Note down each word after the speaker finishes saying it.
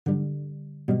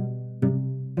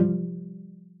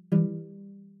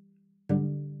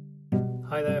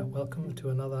Hi there, welcome to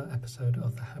another episode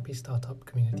of the Happy Startup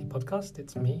Community Podcast.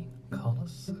 It's me,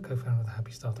 Carlos, a co-founder of the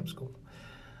Happy Startup School.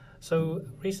 So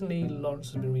recently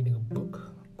Laurence has been reading a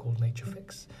book called Nature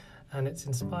Fix, and it's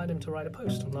inspired him to write a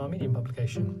post on our Medium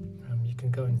publication. You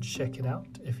can go and check it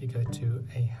out if you go to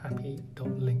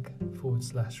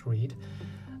ahappy.link/read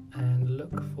and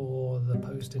look for the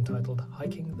post entitled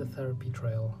Hiking the Therapy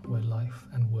Trail Where Life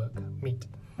and Work Meet.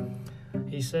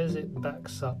 He says it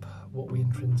backs up what we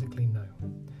intrinsically know,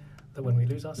 that when we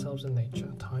lose ourselves in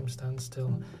nature, time stands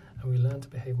still and we learn to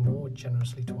behave more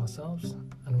generously to ourselves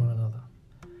and one another.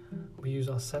 We use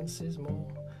our senses more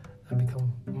and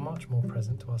become much more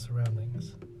present to our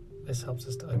surroundings. This helps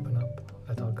us to open up,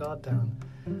 let our guard down,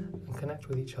 and connect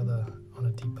with each other on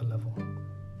a deeper level.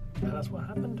 And that's what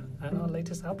happened at our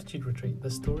latest altitude retreat. The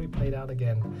story played out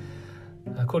again.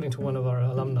 According to one of our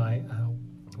alumni,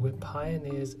 we're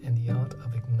pioneers in the art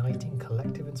of igniting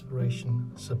collective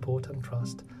inspiration, support and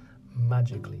trust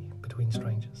magically between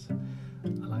strangers. I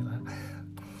like that.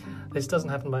 This doesn't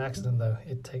happen by accident though.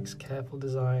 It takes careful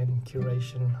design,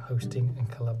 curation, hosting and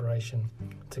collaboration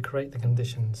to create the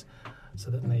conditions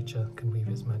so that nature can weave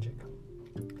its magic.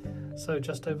 So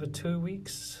just over 2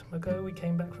 weeks ago we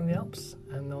came back from the Alps,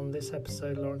 and on this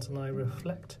episode Laurence and I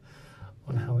reflect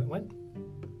on how it went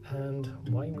and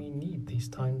why we need these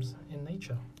times in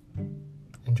nature.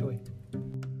 Enjoy.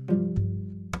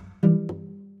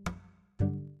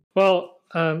 Well,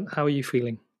 how are you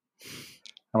feeling?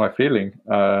 How am I feeling?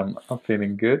 I'm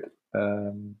feeling good.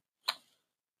 I'm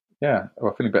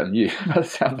feeling better than you by the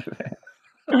sound of it.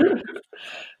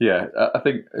 Yeah, I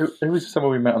think it was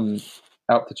someone we met on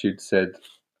altitude said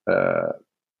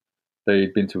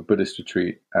they'd been to a Buddhist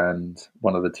retreat, and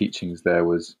one of the teachings there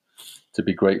was to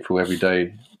be grateful every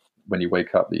day when you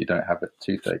wake up that you don't have a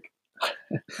toothache.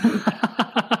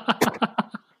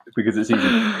 Because it's easy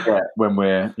to forget when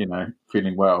we're,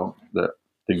 feeling well that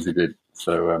things are good.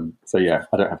 So yeah,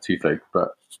 I don't have toothache,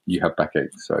 but you have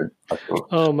backache. So I thought,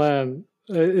 oh man,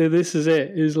 this is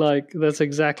it. Is like that's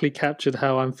exactly captured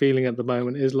how I'm feeling at the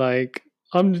moment. Is like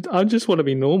I just want to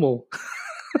be normal.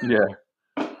 Yeah,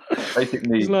 basic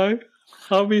needs. It's like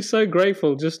I'll be so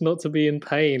grateful just not to be in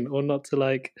pain or not to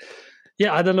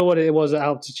I don't know what it was at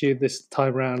altitude this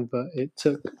time round, but it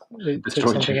took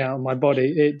something out of my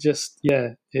body. It just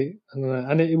I don't know.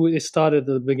 And it started at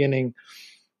the beginning,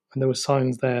 and there were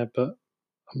signs there, but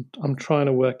I'm trying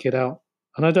to work it out.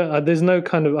 And there's no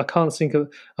kind of, I can't think of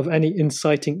any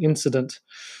inciting incident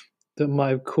that might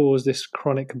have caused this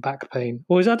chronic back pain.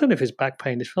 Or I don't know if it's back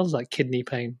pain. It feels like kidney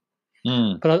pain.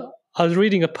 But I was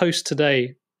reading a post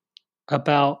today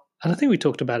about, and I think we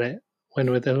talked about it when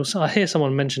we were there. I hear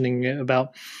someone mentioning it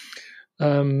about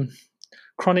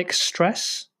chronic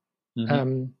stress,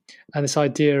 and this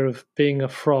idea of being a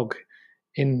frog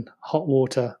in hot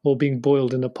water or being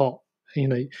boiled in a pot.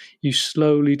 You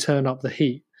slowly turn up the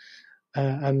heat,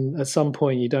 and at some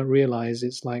point you don't realize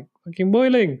it's like fucking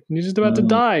boiling and you're just about to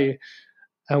die.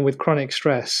 And with chronic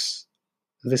stress,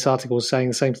 this article is saying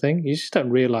the same thing. You just don't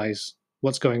realize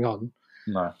what's going on.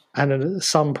 No. And at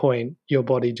some point your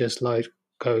body just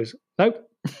goes, nope,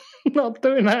 not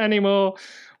doing that anymore.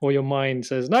 Or your mind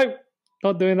says, nope,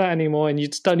 not doing that anymore. And you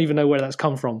just don't even know where that's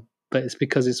come from. But it's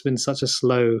because it's been such a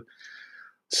slow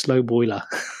boiler.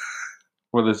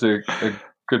 Well, there's a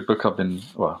good book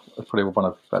it's probably one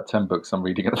of about 10 books I'm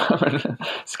reading at the moment,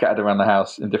 scattered around the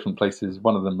house in different places.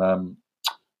 One of them,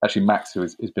 actually Max, who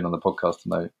has been on the podcast,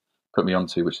 put me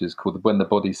onto, which is called When the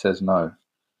Body Says No.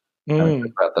 And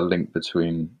it's about the link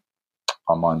between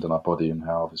our mind and our body, and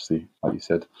how obviously, like you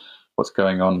said, what's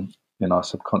going on in our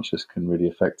subconscious can really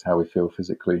affect how we feel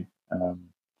physically.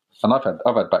 And I've had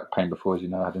back pain before, as you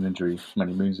know. I had an injury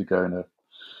many moons ago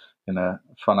in a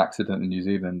fun accident in New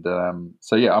Zealand.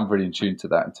 So yeah, I'm really in tune to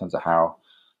that in terms of how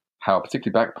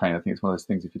particularly back pain, I think it's one of those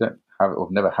things, if you don't have it or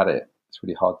have never had it, it's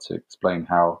really hard to explain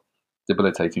how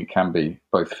debilitating it can be,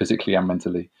 both physically and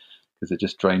mentally, because it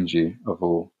just drains you of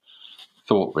all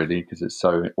thought, really, because it's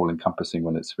so all-encompassing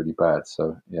when it's really bad.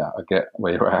 So yeah, I get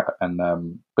where you're at.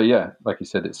 And but yeah, like you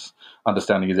said, it's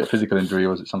understanding, is it a physical injury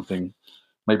or is it something,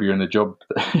 maybe you're in a job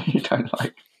that you don't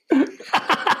like?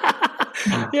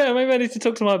 Yeah, maybe I need to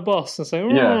talk to my boss and say,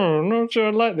 I'm not sure I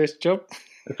like this job.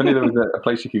 If only there was a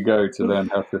place you could go to learn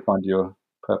how to find your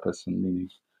purpose and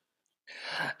meaning.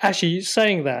 Actually,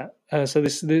 saying that, so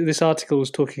this article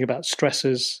was talking about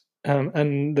stressors,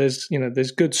 and there's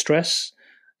good stress.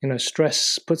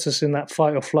 Stress puts us in that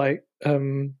fight or flight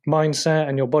mindset,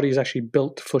 and your body is actually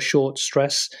built for short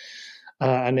stress,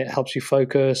 and it helps you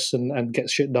focus and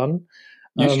get shit done.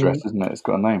 Eustress, isn't it? It's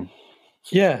got a name.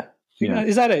 Yeah. Yeah.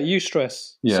 Is that it?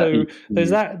 Eustress. Yeah, So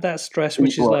there's that stress,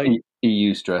 which is like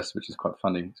EU stress, which is quite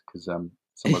funny because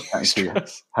someone actually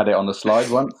stress. had it on the slide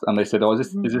once, and they said, "Oh,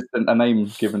 is this a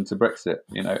name given to Brexit?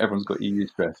 You know, everyone's got EU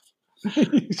stress."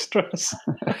 Eustress.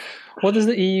 What does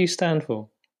the EU stand for?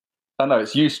 Oh no,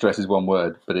 it's eustress is one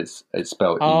word, but it's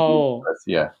spelled Oh,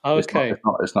 EU. Yeah, okay.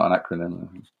 It's not an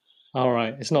acronym. All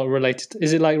right. It's not related.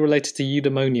 Is it like related to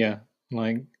eudaimonia,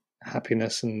 like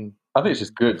happiness and? I think it's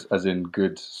just good, as in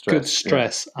good stress. Good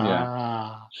stress.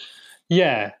 Yeah.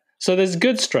 Yeah. So there's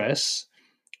good stress,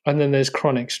 and then there's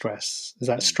chronic stress. There's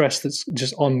that stress that's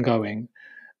just ongoing.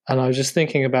 And I was just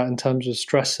thinking about, in terms of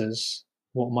stresses,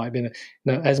 what might be.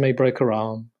 Esme broke her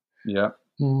arm. Yeah.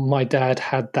 My dad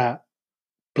had that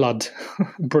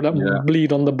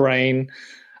bleed on the brain.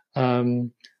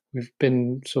 We've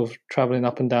been sort of traveling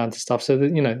up and down to stuff. So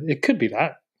that, it could be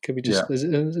that. It could be just there's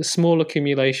a small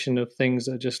accumulation of things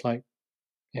that are just like,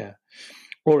 yeah.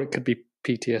 Or it could be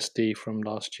PTSD from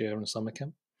last year on summer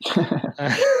camp.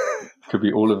 Could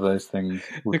be all of those things.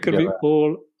 It could be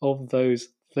all of those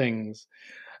things.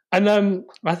 And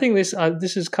I think this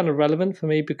is kind of relevant for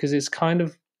me because it's kind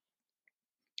of,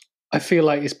 I feel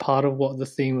like it's part of what the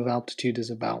theme of altitude is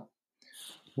about.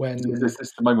 Is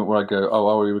this the moment where I go, "Oh,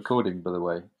 are we recording, by the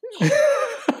way?"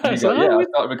 I started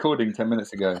recording 10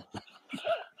 minutes ago.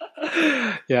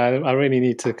 Yeah, I really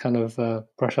need to kind of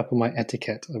brush up on my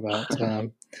etiquette about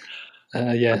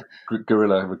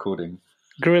guerrilla recording.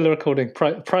 Guerrilla recording,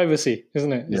 privacy,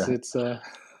 isn't it? Yeah. It's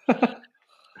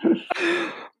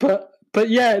but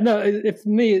yeah, no. For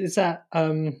me, it's that.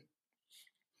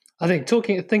 I think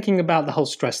thinking about the whole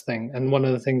stress thing, and one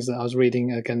of the things that I was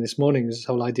reading again this morning is this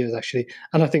whole idea is actually,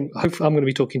 and I think hopefully I'm going to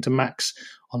be talking to Max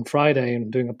on Friday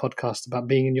and doing a podcast about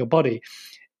being in your body.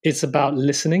 It's about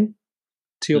listening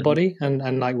to your body,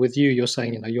 and like with you're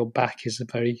saying, your back is a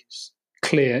very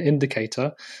clear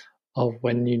indicator of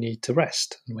when you need to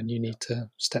rest and when you need to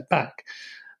step back.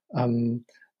 And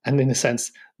in a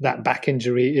sense, that back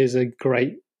injury is a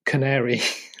great canary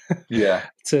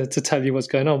to tell you what's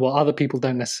going on. Well, other people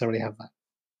don't necessarily have that.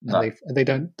 And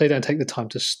they don't take the time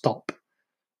to stop.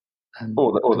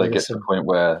 Or they get to the point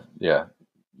where,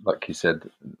 like you said,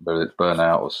 whether it's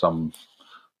burnout or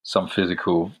some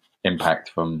physical impact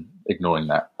from ignoring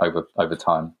that over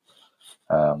time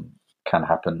can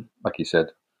happen, like you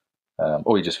said.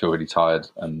 Or you just feel really tired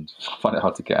and find it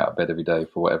hard to get out of bed every day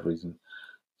for whatever reason.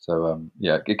 So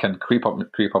it can creep up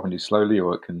on you slowly,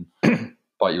 or it can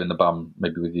bite you in the bum.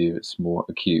 Maybe with you, it's more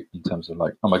acute in terms of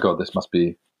like, oh my god, this must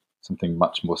be something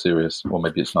much more serious, or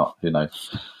maybe it's not. Who knows?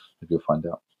 Maybe you'll find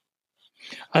out.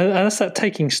 And that's that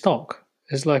taking stock.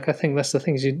 Is like, I think that's the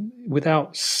things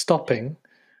without stopping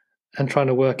and trying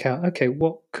to work out, okay,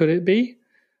 what could it be?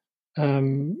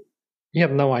 You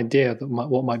have no idea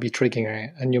what might be triggering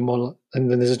it, and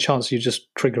and then there's a chance you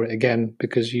just trigger it again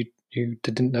because you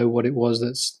didn't know what it was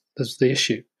that's the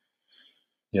issue.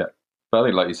 Yeah, but I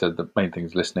think, like you said, the main thing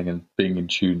is listening and being in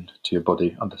tune to your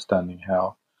body, understanding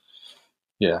how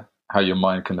your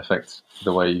mind can affect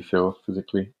the way you feel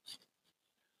physically,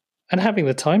 and having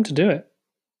the time to do it.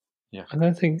 Yeah, I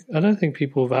don't think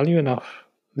people value enough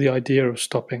the idea of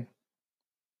stopping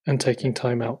and taking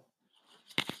time out.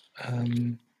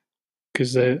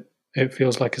 Because it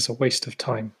feels like it's a waste of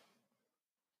time.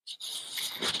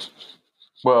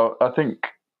 Well, I think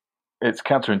it's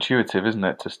counterintuitive, isn't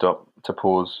it, to stop, to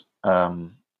pause.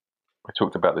 We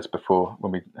talked about this before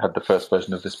when we had the first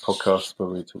version of this podcast, where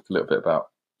we talked a little bit about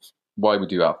why we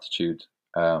do altitude,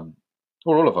 or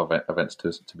all of our events,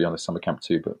 to be honest, summer camp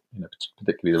too, but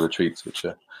particularly the retreats, which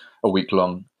are a week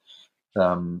long.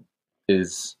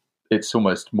 It's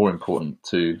almost more important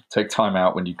to take time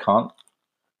out when you can't,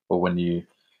 or when you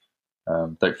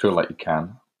don't feel like you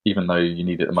can, even though you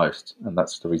need it the most. And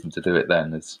that's the reason to do it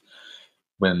then, is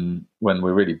when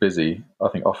we're really busy. I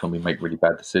think often we make really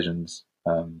bad decisions,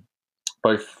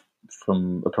 both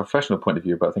from a professional point of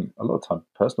view, but I think a lot of time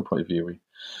personal point of view.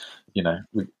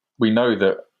 We know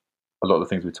that a lot of the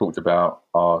things we talked about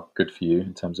are good for you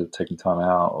in terms of taking time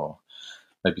out or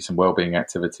maybe some well-being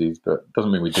activities, but it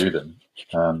doesn't mean we do them.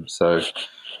 So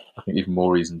I think even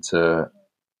more reason to,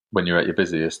 when you're at your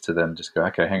busiest, to then just go,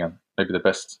 okay, hang on, maybe the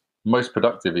best, most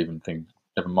productive even thing,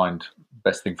 never mind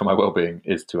best thing for my well-being,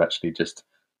 is to actually just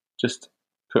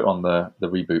put on the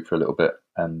reboot for a little bit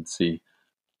and see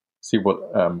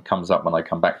what comes up when I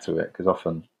come back to it. Because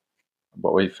often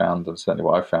what we found, and certainly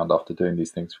what I've found after doing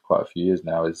these things for quite a few years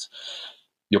now, is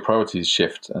your priorities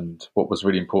shift, and what was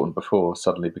really important before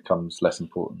suddenly becomes less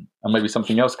important, and maybe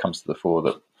something else comes to the fore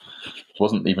that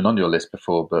wasn't even on your list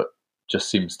before, but just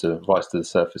seems to rise to the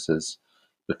surface as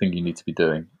the thing you need to be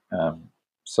doing.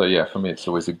 So yeah, for me, it's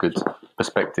always a good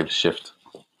perspective shift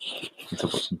into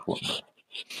what's important.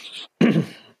 And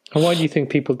why do you think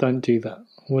people don't do that?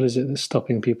 What is it that's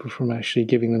stopping people from actually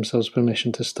giving themselves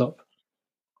permission to stop?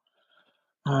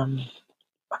 I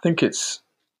think it's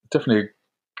definitely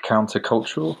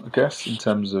countercultural, I guess, in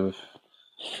terms of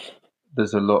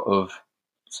there's a lot of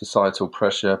societal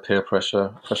pressure, peer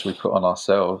pressure we put on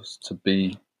ourselves to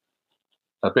be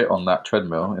a bit on that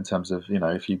treadmill in terms of,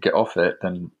 if you get off it,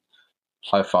 then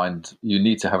I find you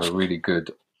need to have a really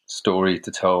good story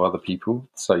to tell other people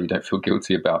so you don't feel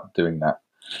guilty about doing that.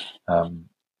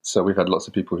 So we've had lots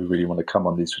of people who really want to come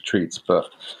on these retreats, but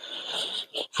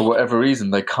for whatever reason,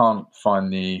 they can't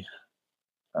find the,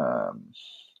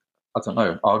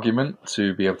 argument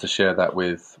to be able to share that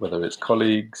with whether it's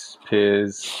colleagues,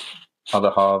 peers,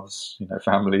 other halves,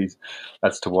 families,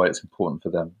 as to why it's important for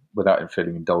them without it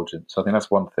feeling indulgent. So I think that's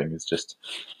one thing, is just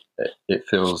it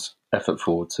feels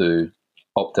effortful to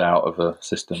opt out of a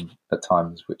system at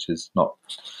times which is not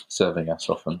serving us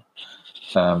often.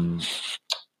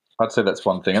 I'd say that's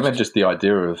one thing. And then just the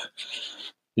idea of,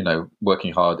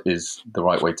 working hard is the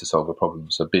right way to solve a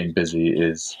problem. So being busy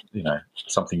is,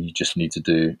 something you just need to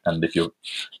do. And if you're,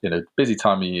 busy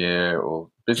time of year, or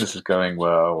business is going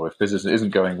well, or if business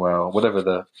isn't going well, whatever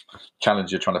the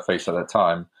challenge you're trying to face at that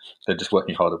time, then just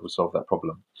working harder will solve that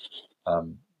problem.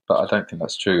 But I don't think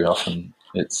that's true. Often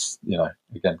it's,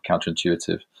 again,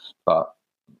 counterintuitive, but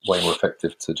way more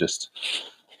effective to just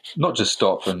not just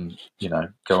stop and,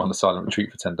 go on the silent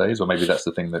retreat for 10 days, or maybe that's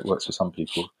the thing that works for some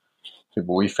people. I think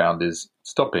what we found is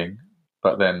stopping,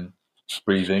 but then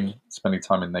breathing, spending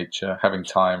time in nature, having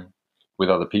time with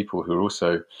other people who are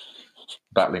also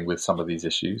battling with some of these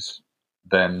issues,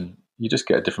 then you just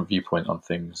get a different viewpoint on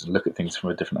things and look at things from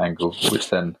a different angle, which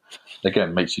then,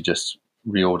 again, makes you just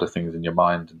reorder things in your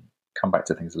mind and come back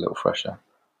to things a little fresher.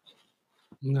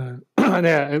 No,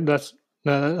 yeah,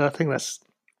 I think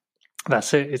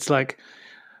that's it. It's like,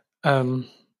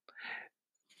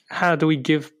 how do we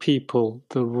give people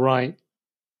the right,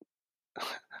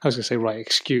 I was going to say right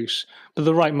excuse, but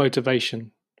the right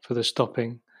motivation for the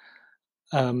stopping?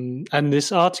 And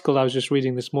this article I was just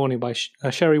reading this morning by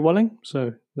Sherry Walling,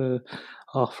 so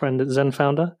our friend at Zen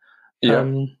Founder,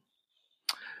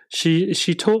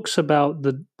 she talks about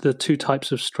the two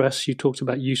types of stress. She talked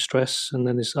about eustress and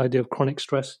then this idea of chronic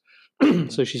stress.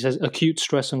 So she says acute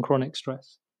stress and chronic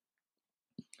stress.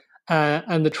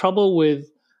 And the trouble with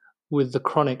the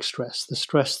chronic stress, the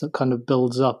stress that kind of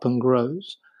builds up and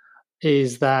grows,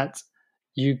 is that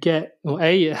you get,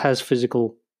 it has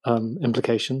physical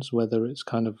implications, whether it's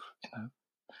kind of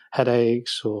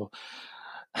headaches or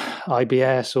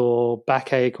IBS or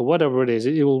backache or whatever it is.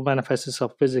 It will manifest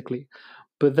itself physically,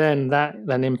 but then that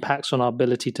impacts on our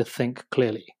ability to think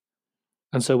clearly.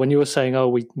 And so when you were saying,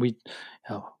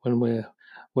 when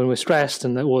we're stressed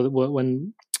and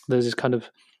when there's this kind of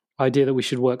idea that we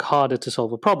should work harder to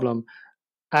solve a problem,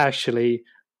 actually,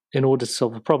 in order to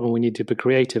solve a problem, we need to be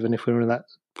creative. And if we're in that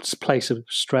place of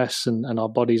stress and our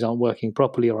bodies aren't working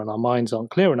properly, or our minds aren't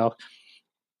clear enough,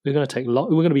 we're going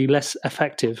to be less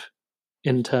effective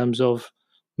in terms of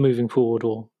moving forward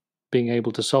or being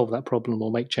able to solve that problem or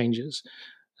make changes.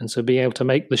 And so being able to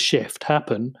make the shift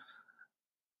happen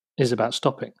is about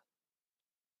stopping.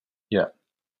 Yeah.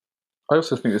 I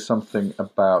also think there's something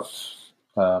about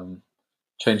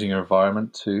changing your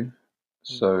environment too.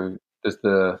 So there's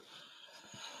the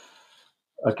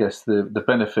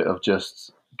benefit of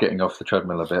just getting off the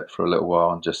treadmill a bit for a little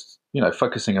while and just,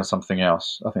 focusing on something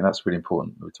else. I think that's really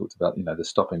important. We talked about, the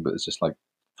stopping, but it's just like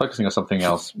focusing on something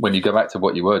else. When you go back to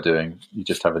what you were doing, you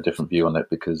just have a different view on it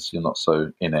because you're not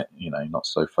so in it, you're not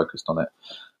so focused on it.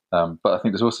 But I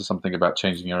think there's also something about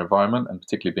changing your environment and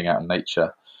particularly being out in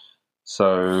nature.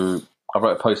 So I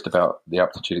wrote a post about the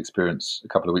aptitude experience a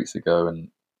couple of weeks ago, and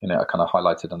in it I kind of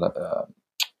highlighted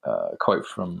a quote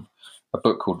from a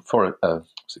book called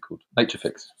Nature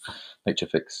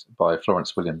Fix by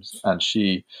Florence Williams. And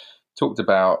she talked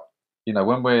about,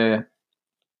 when we're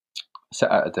sat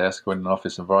at a desk or in an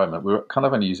office environment, we're kind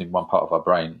of only using one part of our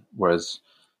brain. Whereas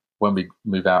when we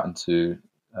move out into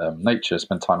nature,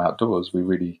 spend time outdoors, we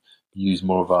really use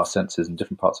more of our senses and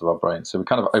different parts of our brain. So we're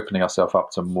kind of opening ourselves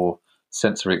up to more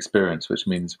sensory experience, which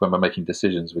means when we're making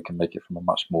decisions, we can make it from a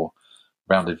much more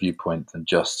rounded viewpoint than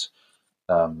just,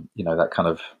 that kind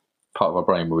of part of our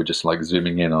brain where we're just like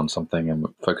zooming in on something and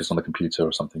focus on the computer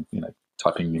or something,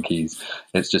 typing in keys.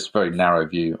 It's just very narrow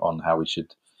view on how we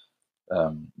should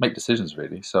make decisions,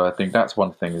 really. So I think that's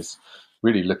one thing, is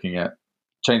really looking at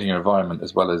changing your environment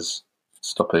as well as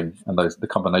stopping. And the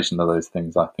combination of those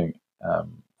things, I think,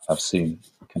 I've seen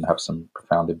can have some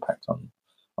profound impact on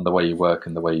the way you work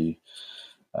and the way you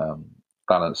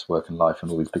balance work and life, and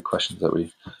all these big questions that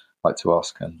we like to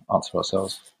ask and answer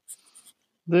ourselves.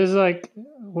 There's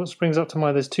what springs up to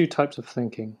mind, there's two types of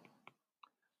thinking.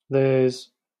 There's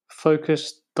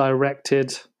focused,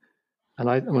 directed, and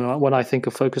when I think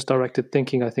of focused, directed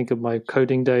thinking, I think of my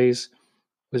coding days.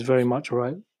 It was very much,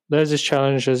 right, there's this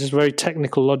challenge, there's this very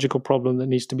technical, logical problem that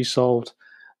needs to be solved,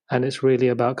 and it's really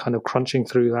about kind of crunching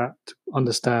through that to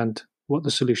understand what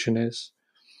the solution is.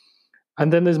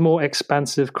 And then there's more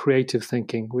expansive, creative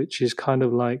thinking, which is kind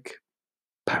of like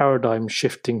paradigm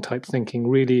shifting type thinking,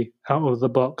 really out of the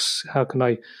box. How can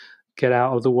I get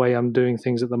out of the way I'm doing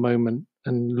things at the moment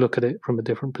and look at it from a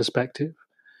different perspective?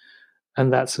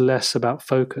 And that's less about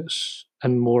focus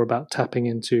and more about tapping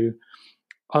into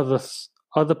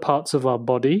other parts of our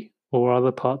body or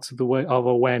other parts of the way of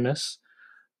awareness,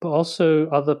 but also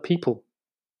other people,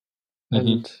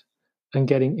 and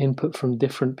getting input from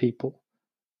different people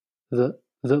that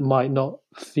might not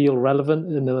feel relevant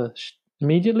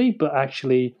immediately, but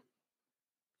actually,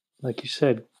 like you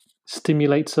said,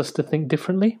 stimulates us to think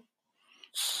differently.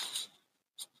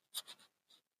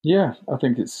 Yeah, I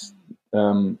think it's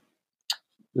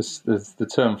there's the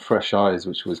term fresh eyes,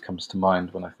 which always comes to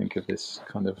mind when I think of this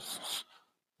kind of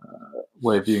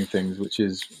way of viewing things, which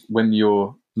is when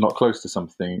you're not close to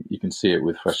something, you can see it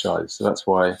with fresh eyes. So that's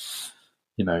why,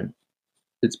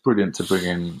 it's brilliant to bring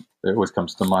in. It always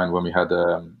comes to mind when we had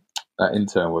that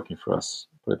intern working for us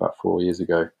probably about 4 years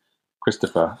ago,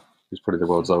 Christopher, who's probably the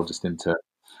world's oldest intern,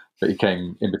 but he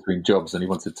came in between jobs and he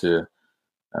wanted to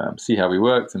see how we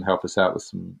worked and help us out with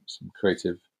some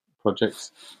creative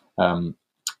projects.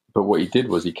 But what he did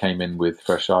was he came in with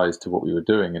fresh eyes to what we were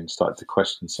doing and started to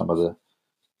question some of the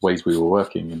ways we were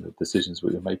working and the decisions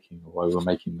we were making or why we were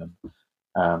making them.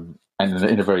 And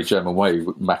in a very German way,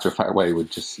 matter-of-fact way,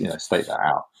 would just state that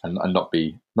out and not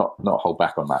hold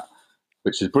back on that,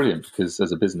 which is brilliant because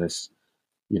as a business,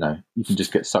 you can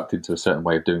just get sucked into a certain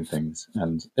way of doing things.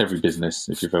 And every business,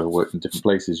 if you've ever worked in different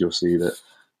places, you'll see that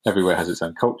everywhere has its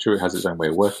own culture, it has its own way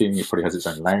of working, it probably has its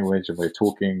own language and way of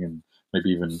talking, and maybe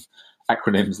even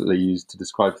acronyms that they use to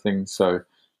describe things. So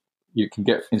you can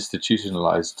get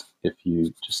institutionalized if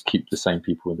you just keep the same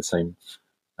people in the same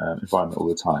environment all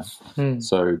the time.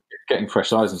 So getting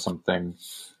fresh eyes on something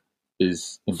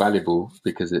is invaluable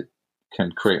because it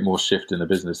can create more shift in a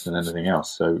business than anything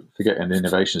else. So forget an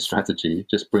innovation strategy,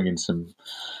 just bring in some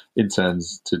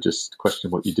interns to just question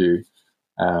what you do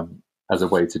as a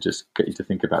way to just get you to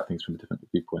think about things from a different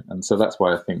viewpoint. And so that's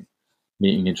why I think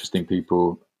meeting interesting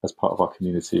people as part of our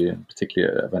community, and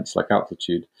particularly at events like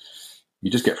Altitude, you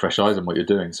just get fresh eyes on what you're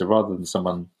doing. So rather than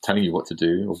someone telling you what to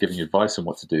do or giving you advice on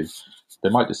what to do, they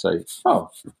might just say, "Oh,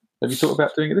 have you thought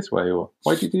about doing it this way?" Or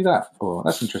 "Why do you do that?" Or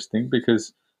 "That's interesting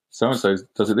because so-and-so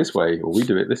does it this way," or "We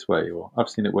do it this way," or "I've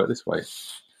seen it work this way."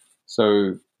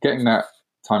 So getting that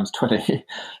times 20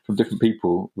 from different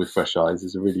people with fresh eyes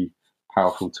is a really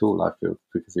powerful tool, I feel,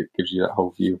 because it gives you that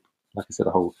whole view, like I said,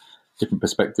 a whole different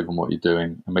perspective on what you're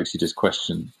doing and makes you just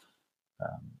question,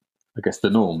 I guess, the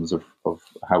norms of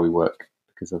how we work,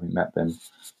 because I think that then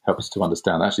helps to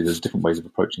understand actually there's different ways of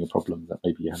approaching a problem that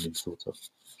maybe you haven't even thought of.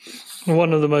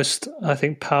 One of the most, I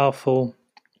think, powerful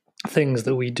things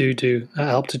that we do at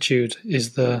Altitude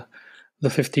is the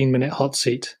 15-minute hot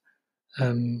seat,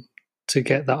 to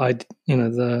get that,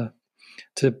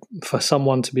 for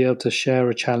someone to be able to share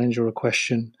a challenge or a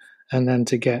question, and then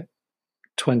to get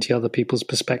 20 other people's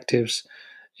perspectives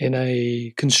in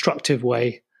a constructive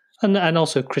way, and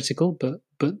also critical, but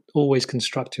always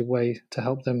constructive way to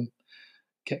help them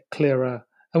get clearer.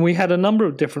 And we had a number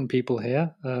of different people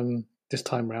here this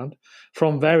time round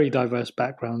from very diverse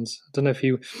backgrounds. I don't know if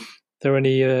there are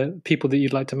any people that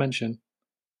you'd like to mention.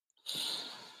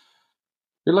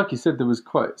 Yeah, like you said, there was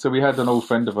so we had an old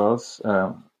friend of ours,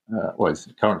 he's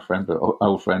a current friend, but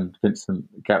old friend, Vincent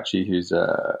Gauci, who's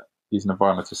he's an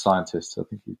environmental scientist. I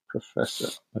think he's professor,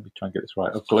 let me try and get this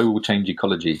right, of global change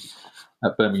ecology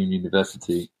at Birmingham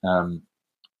University. And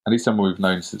he's someone we've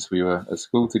known since we were at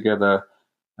school together.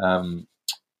 And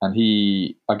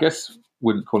he, I guess,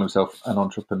 wouldn't call himself an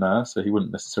entrepreneur, so he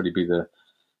wouldn't necessarily be the,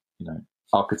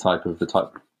 archetype of the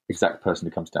type exact person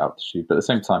who comes to Altitude. But at the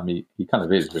same time, he kind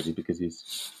of is, really, because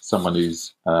he's someone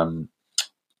who's,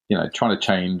 trying to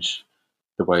change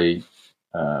the way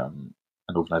an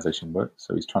organisation works.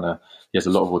 So he has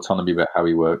a lot of autonomy about how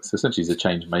he works. Essentially, he's a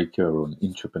change maker or an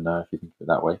entrepreneur, if you think of it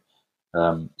that way.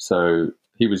 So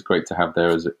he was great to have there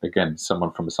as, again,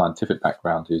 someone from a scientific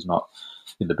background who's not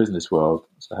in the business world,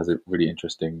 so has a really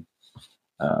interesting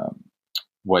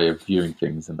way of viewing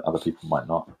things and other people might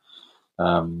not.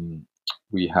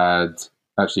 We had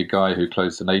actually a guy who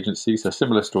closed an agency. So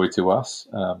similar story to us.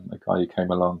 A guy who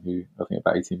came along who I think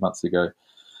about 18 months ago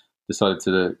decided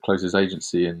to close his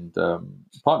agency, and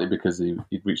partly because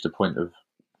he'd reached a point of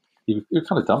he was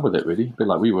kind of done with it, really, a bit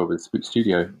like we were with Spook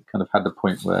Studio. Kind of had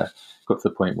got to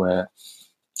the point where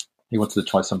he wanted to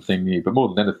try something new, but more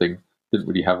than anything, didn't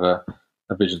really have a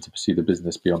vision to pursue the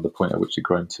business beyond the point at which it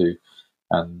grown to,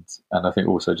 and I think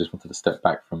also just wanted to step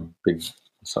back from being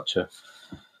in such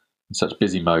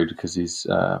busy mode, because he's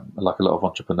like a lot of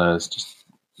entrepreneurs, just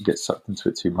get sucked into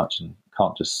it too much and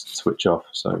can't just switch off.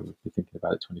 So we're thinking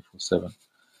about it 24/7,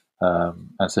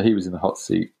 and so he was in the hot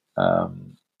seat.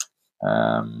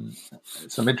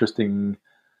 Some interesting.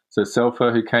 So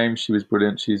Selfa, who came, she was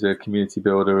brilliant. She's a community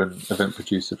builder and event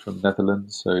producer from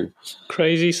Netherlands. So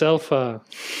Crazy Selfa.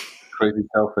 crazy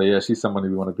Selfa, yeah, she's someone who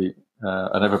we want to be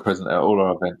an ever present at all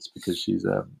our events, because she's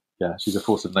a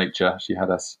force of nature. She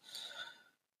had us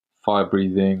fire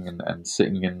breathing and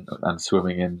sitting in and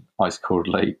swimming in ice cold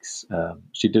lakes.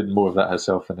 She did more of that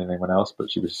herself than anyone else,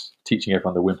 but she was teaching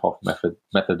everyone the Wim Hof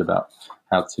method about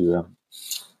how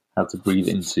to breathe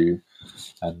into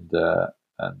and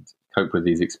cope with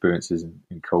these experiences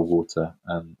in cold water.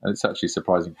 And it's actually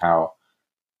surprising how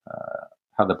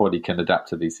the body can adapt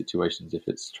to these situations if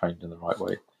it's trained in the right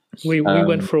way. We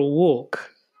went for a walk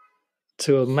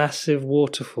to a massive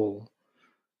waterfall,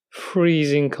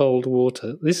 freezing cold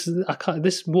water. This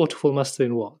waterfall must have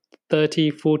been what, 30,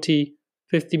 40,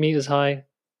 50 meters high.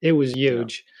 It was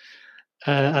huge.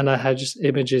 Yeah. And I had just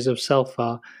images of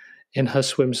Selfa in her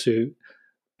swimsuit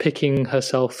picking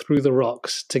herself through the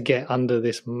rocks to get under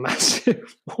this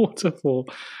massive waterfall,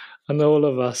 and all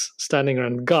of us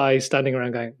guys standing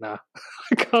around going, nah,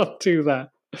 I can't do that.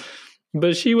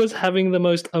 But she was having the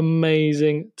most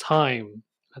amazing time.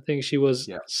 I think she was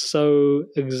so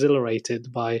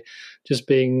exhilarated by just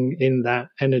being in that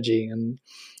energy. And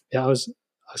I was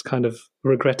kind of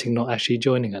regretting not actually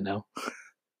joining her now.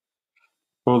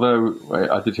 Although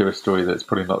I did hear a story that it's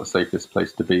probably not the safest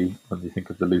place to be when you think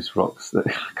of the loose rocks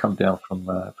that come down from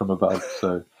above.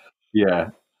 So,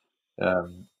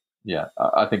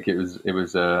 I think it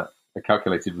was a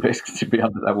calculated risk to be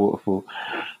under that waterfall.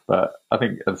 But I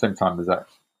think at the same time, there's that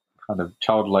kind of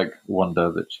childlike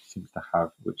wonder that she seems to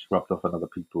have, which rubbed off on other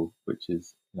people. Which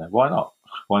is, why not?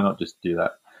 Why not just do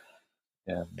that?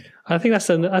 Yeah. I think that's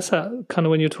that kind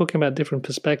of, when you're talking about different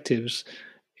perspectives,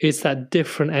 it's that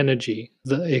different energy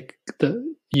that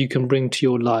you can bring to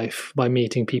your life by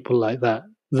meeting people like that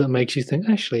makes you think,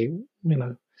 actually,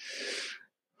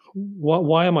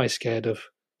 why am I scared of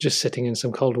just sitting in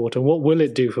some cold water? What will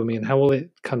it do for me, and how will it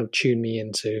kind of tune me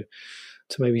into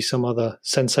maybe some other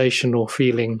sensation or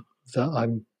feeling that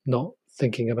I'm not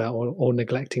thinking about or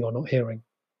neglecting or not hearing?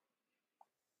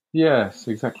 Yes,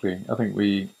 exactly. I think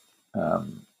you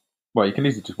can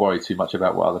easily just worry too much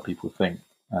about what other people think.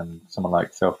 And someone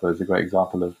like Selfa is a great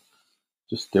example of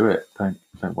just do it. Don't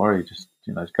worry. Just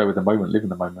go with the moment, live in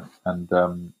the moment, and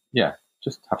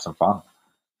just have some fun.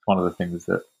 It's one of the things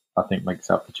that I think makes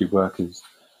Altitude work. Is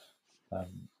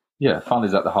fun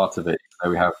is at the heart of it.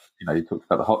 We have you talked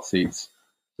about the hot seats,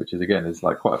 which is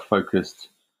like quite a focused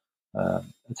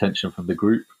attention from the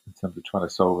group in terms of trying to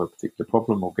solve a particular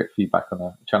problem or get feedback on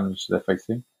a challenge they're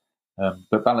facing.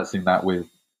 But balancing that with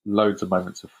loads of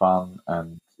moments of fun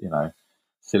and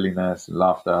silliness and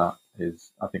laughter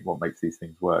is, I think, what makes these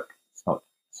things work. It's not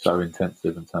so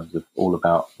intensive in terms of all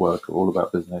about work or all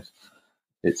about business.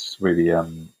 It's really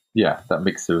that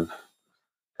mix of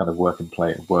kind of work and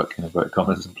play, work in inverted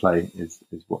commas and play is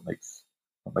what makes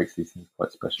these things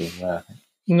quite special and rare, I think.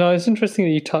 It's interesting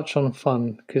that you touch on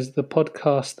fun, because the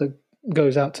podcast that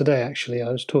goes out today, actually,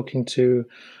 I was talking to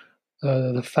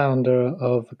the founder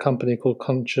of a company called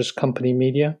Conscious Company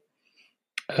Media.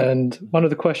 And one of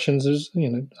the questions is,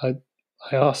 I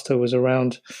asked her was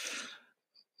around,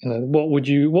 what would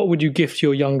you gift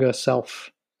your younger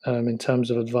self in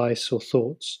terms of advice or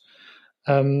thoughts?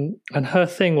 And her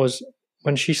thing was,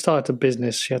 when she started a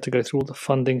business, she had to go through all the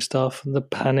funding stuff and the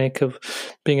panic of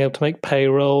being able to make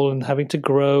payroll and having to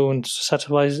grow and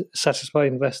satisfy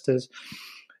investors.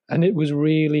 And it was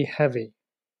really heavy.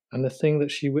 And the thing that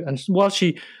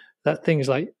that thing is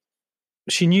like,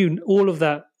 she knew all of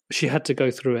that. She had to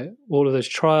go through it, all of those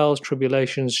trials,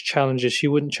 tribulations, challenges. She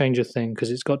wouldn't change a thing, because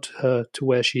it's got her to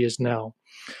where she is now.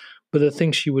 But the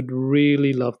thing she would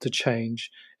really love to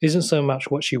change isn't so much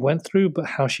what she went through, but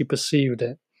how she perceived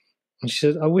it. And she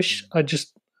said, I wish I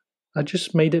just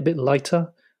made it a bit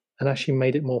lighter and actually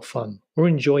made it more fun, or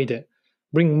enjoyed it,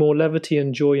 bring more levity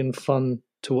and joy and fun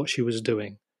to what she was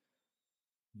doing.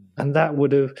 And that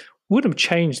would have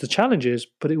changed the challenges,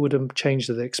 but it would have changed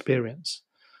the experience.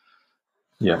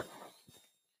 Yeah.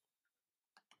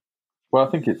 Well, I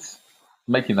think it's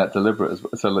making that deliberate as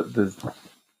well. So there's, I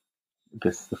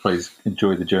guess the phrase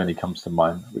 "enjoy the journey" comes to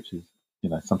mind, which is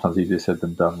sometimes easier said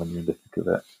than done when you're in the thick of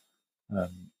it.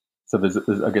 So there's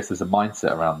I guess there's a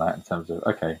mindset around that in terms of,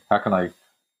 okay, how can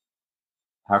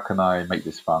I make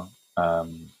this fun?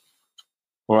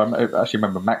 Or I actually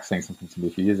remember Max saying something to me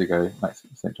a few years ago. Max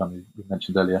St. John, we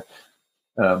mentioned earlier.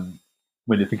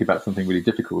 When you think about something really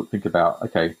difficult, think about,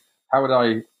 okay, how would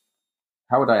I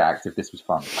act if this was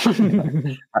fun?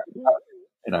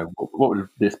 What would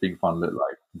this being fun look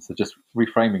like? And so just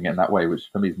reframing it in that way, which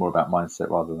for me is more about mindset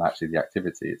rather than actually the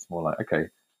activity. It's more like, okay,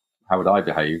 how would I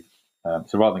behave?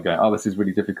 So rather than going, oh, this is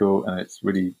really difficult and it's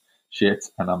really shit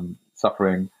and I'm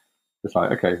suffering, it's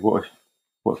like, okay, what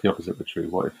if the opposite were true?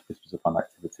 What if this was a fun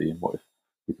activity and what if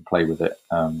we could play with it?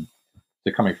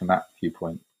 So coming from that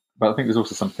viewpoint. But I think there's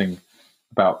also something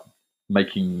about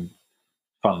making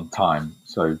fun time.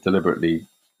 So deliberately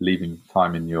leaving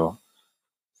time in your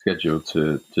schedule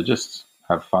to just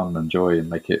have fun and joy and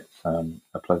make it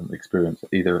a pleasant experience,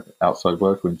 either outside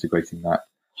work or integrating that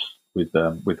with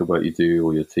the work you do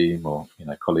or your team or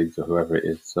colleagues or whoever it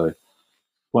is. So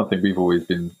one thing we've always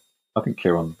been, I think,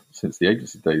 clear on since the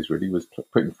agency days really was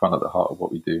putting fun at the heart of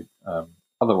what we do.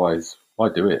 Otherwise, why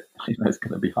do it? It's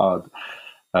going to be hard,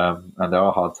 and there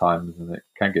are hard times and it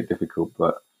can get difficult.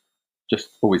 But just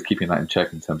always keeping that in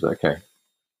check in terms of, okay,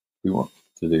 we want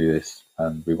to do this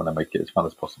and we want to make it as fun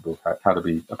as possible. How do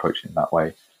we approach it in that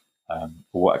way? Or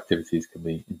what activities can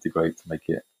we integrate to make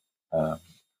it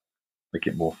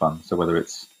more fun? So whether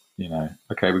it's,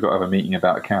 okay, we've got to have a meeting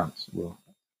about accounts. Well,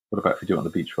 what about if we do it on the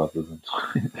beach rather than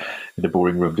in a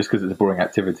boring room? Just because it's a boring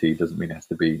activity doesn't mean it has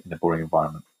to be in a boring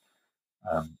environment.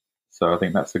 So I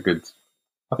think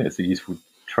it's a useful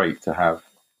trait to have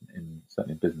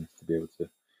certainly in business, to be able to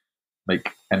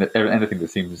make anything that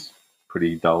seems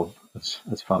pretty dull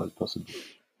as fun as possible.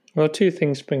 Well, two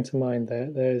things spring to mind there.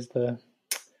 There's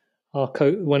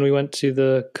when we went to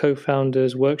the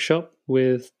co-founders workshop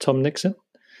with Tom Nixon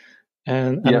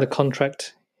and the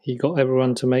contract he got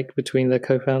everyone to make between their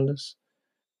co-founders.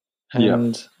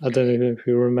 And I don't know if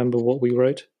you remember what we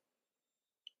wrote.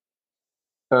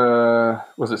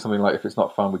 Was it something like, if it's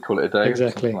not fun, we call it a day?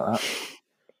 Exactly. Or something like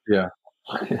that?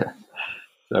 Yeah.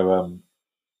 So,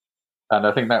 and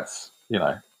I think that's,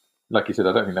 like you said,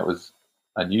 I don't think that was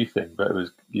a new thing, but it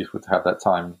was useful to have that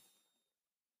time,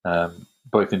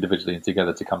 both individually and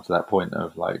together, to come to that point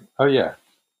of like, oh yeah,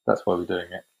 that's why we're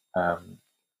doing it.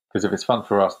 Because if it's fun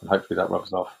for us, then hopefully that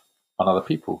rubs off on other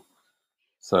people.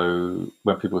 So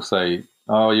when people say,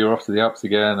 oh, you're off to the Alps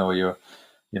again, or you're,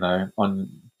 on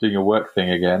doing your work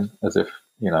thing again, as if,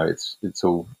 it's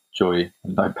all joy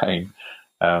and no pain.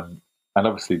 And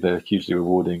obviously they're hugely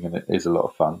rewarding and it is a lot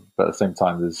of fun. But at the same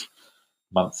time, there's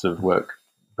months of work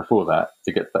before that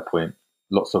to get to that point,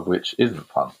 lots of which isn't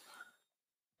fun.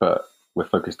 But we're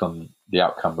focused on the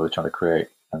outcome that we're trying to create,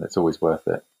 and it's always worth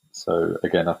it. So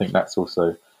again, I think that's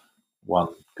also one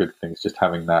good thing, is just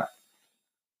having that,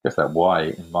 that why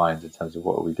in mind in terms of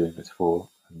what are we doing this for.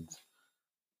 And it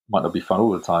might not be fun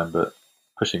all the time, but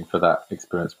pushing for that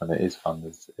experience when it is fun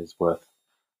is worth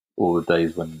all the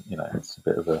days when, it's a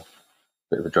bit of a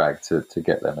drag to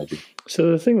get there maybe.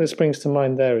 So the thing that springs to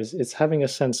mind there is it's having a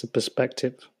sense of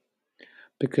perspective,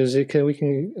 because we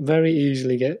can very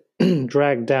easily get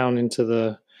dragged down into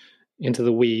the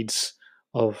weeds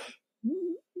of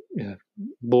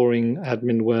boring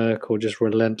admin work or just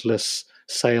relentless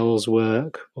sales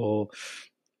work, or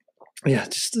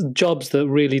just jobs that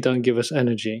really don't give us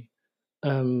energy.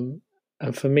 And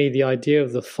for me, the idea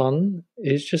of the fun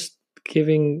is just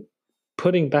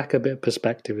putting back a bit of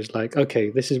perspective. Is like, okay,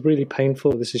 this is really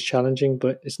painful, this is challenging,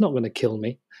 but it's not going to kill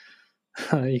me.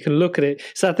 You can look at it.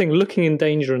 It's that thing, looking in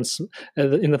danger and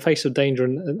in the face of danger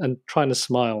and trying to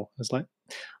smile. It's like,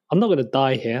 I'm not going to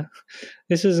die here.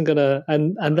 This isn't going to,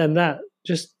 and then that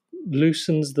just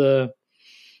loosens the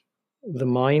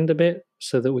mind a bit,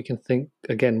 so that we can think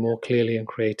again more clearly and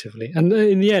creatively. And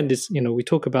in the end, it's, we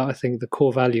talk about, I think, the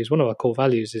core values. One of our core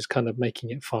values is kind of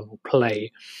making it fun, or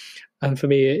play. And for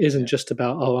me, it isn't just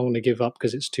about, oh, I'm going to give up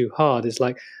because it's too hard. It's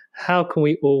like, how can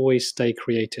we always stay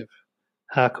creative?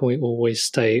 How can we always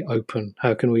stay open?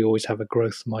 How can we always have a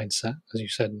growth mindset, as you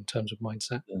said, in terms of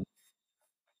mindset?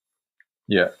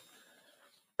 Yeah.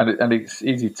 And it's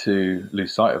easy to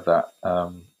lose sight of that.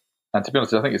 And to be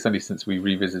honest, I think it's only since we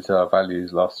revisited our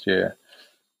values last year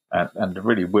and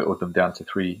really whittled them down to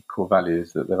 3 core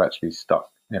values that they've actually stuck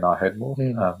in our head more.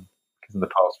 Because in the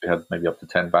past we had maybe up to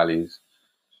 10 values,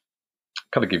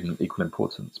 kind of given equal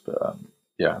importance. But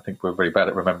I think we're very bad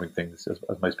at remembering things, as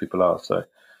most people are. So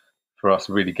for us,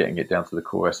 really getting it down to the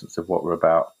core essence of what we're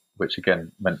about which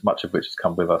again meant much of which has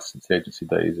come with us since the agency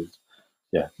days. Is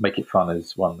make it fun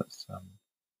is one that's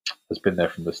has been there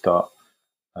from the start,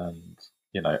 and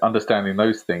understanding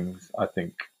those things, I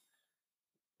think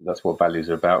that's what values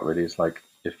are about. Really, is like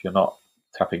if you're not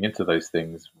tapping into those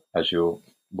things as you're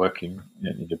working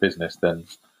in your business, then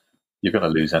you're going to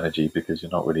lose energy because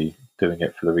you're not really doing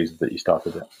it for the reasons that you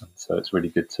started it. And so it's really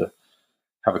good to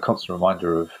have a constant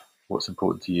reminder of what's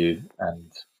important to you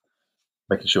and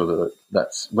making sure that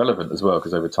that's relevant as well,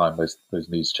 because over time those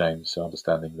needs change. So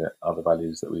understanding that other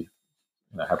values that we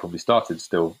had when we started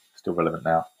still relevant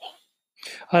now.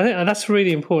 I think that's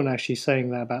really important, actually,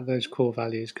 saying that about those core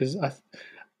values, because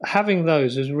having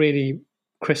those has really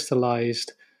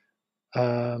crystallized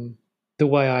the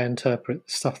way I interpret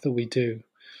the stuff that we do.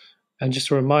 And just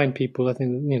to remind people, I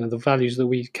think the values that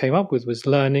we came up with was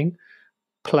learning,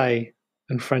 play,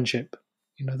 and friendship.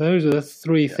 Those are the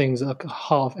three things that are at the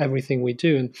heart of everything we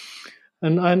do.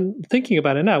 And I'm thinking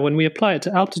about it now. When we apply it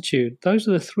to altitude, those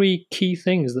are the three key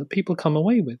things that people come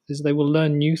away with: is they will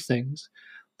learn new things,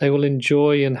 they will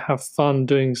enjoy and have fun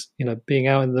doing, being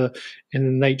out in the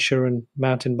nature and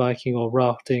mountain biking or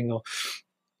rafting or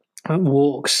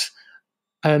walks,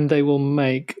 and they will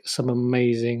make some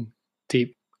amazing,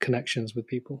 deep connections with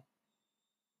people.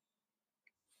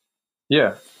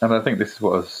 Yeah, and I think this is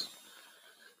what I was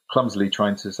clumsily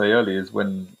trying to say earlier, is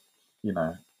when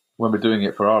we're doing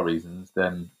it for our reasons,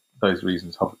 then those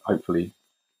reasons hopefully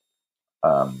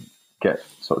get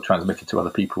sort of transmitted to other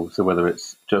people. So whether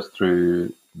it's just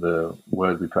through the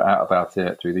word we put out about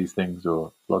it, through these things,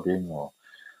 or blogging, or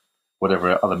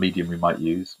whatever other medium we might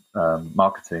use,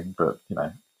 marketing, but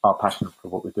our passion for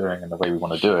what we're doing and the way we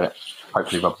want to do it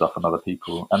hopefully rubs off on other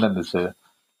people. And then there's the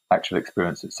actual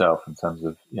experience itself, in terms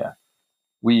of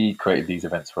we created these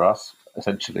events for us,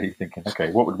 essentially thinking,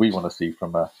 okay, what would we want to see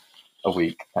from a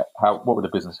week? What would a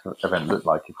business event look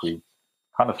like if we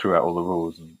kind of threw out all the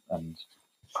rules and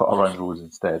put our own rules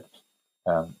instead?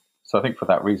 So I think for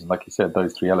that reason, like you said,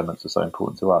 those three elements are so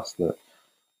important to us that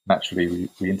naturally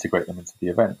we integrate them into the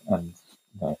event. And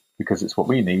because it's what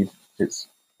we need, it's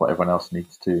what everyone else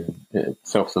needs too. It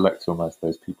self-selects almost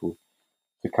those people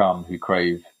to come who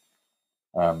crave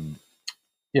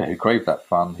that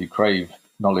fun, who crave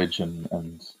knowledge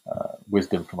and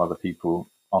wisdom from other people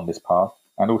on this path,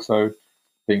 and also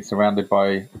being surrounded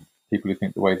by people who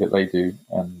think the way that they do,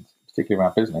 and particularly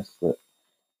around business, that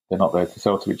they're not there to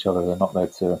sell to each other, they're not there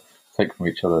to take from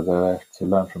each other, they're there to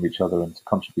learn from each other and to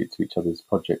contribute to each other's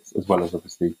projects, as well as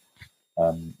obviously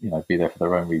be there for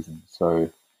their own reasons. So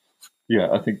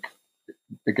I think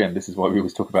again, this is why we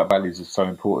always talk about values is so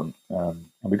important. And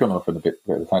we've gone off on a bit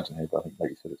of a tangent here, but I think, like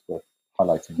you said, it's worth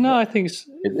highlighting. No, I think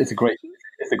it's a great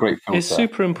filter. It's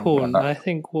super important. I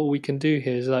think what we can do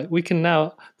here is we can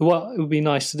now, what would be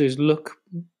nice to do is look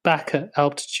back at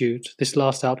altitude, this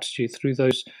last altitude, through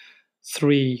those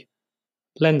three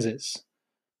lenses.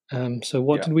 So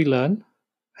what did we learn?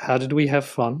 How did we have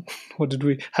fun? How did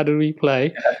we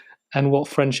play? Yeah. And what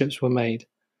friendships were made?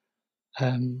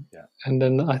 And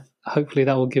then hopefully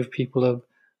that will give people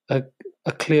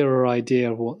a clearer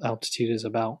idea of what altitude is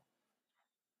about.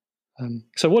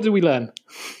 So what did we learn?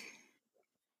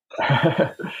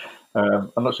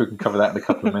 I'm not sure we can cover that in a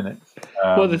couple of minutes.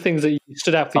 What are the things that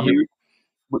stood out for you?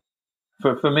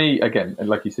 For me, again,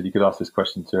 like you said, you could ask this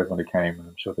question to everyone who came, and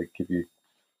I'm sure they'd give you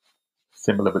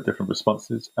similar but different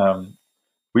responses.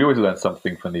 We always learn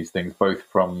something from these things, both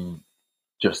from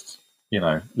just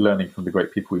learning from the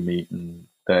great people we meet and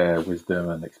their wisdom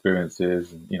and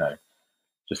experiences, and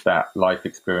just that life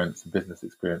experience and business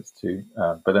experience too.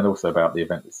 But then also about the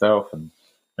event itself, and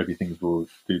maybe things we'll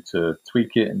do to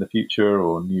tweak it in the future,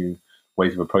 or new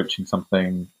ways of approaching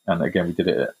something. And again,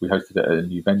 we hosted it at a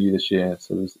new venue this year,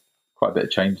 so there's quite a bit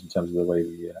of change in terms of the way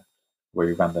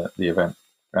we ran the event.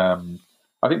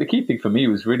 I think the key thing for me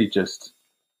was really just,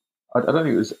 I don't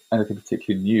think it was anything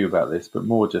particularly new about this, but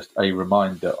more just a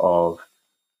reminder of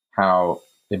how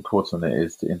important it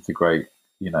is to integrate,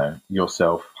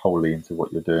 yourself wholly into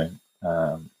what you're doing.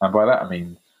 And by that, I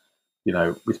mean,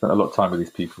 we spent a lot of time with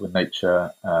these people in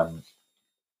nature. I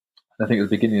think at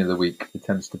the beginning of the week, it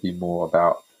tends to be more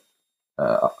about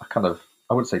a kind of,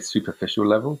 I wouldn't say superficial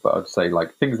level, but I'd say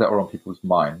like things that are on people's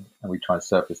mind, and we try and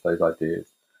surface those ideas,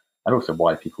 and also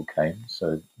why people came.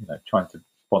 So, trying to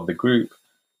bond the group,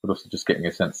 but also just getting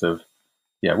a sense of,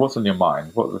 what's on your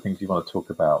mind? What are the things you want to talk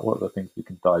about? What are the things we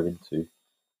can dive into?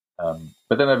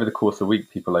 But then over the course of the week,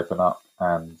 people open up,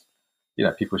 and,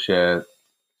 people share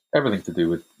everything to do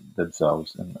with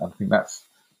themselves. And I think that's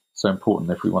so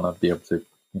important if we want to be able to,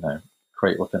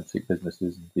 create authentic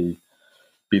businesses and be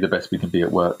be the best we can be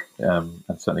at work, and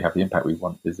certainly have the impact we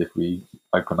want, is if we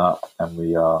open up and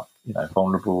we are,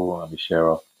 vulnerable, and we share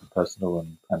our personal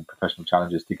and professional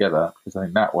challenges together. Because I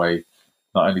think that way,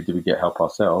 not only do we get help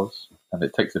ourselves, and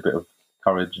it takes a bit of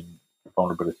courage and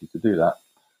vulnerability to do that,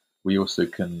 we also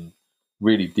can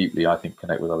really deeply, I think,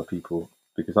 connect with other people.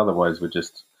 Because otherwise, we're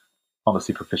just on a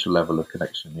superficial level of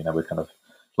connection. We're kind of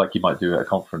like you might do at a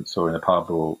conference or in a pub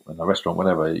or in a restaurant,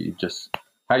 whatever. You just,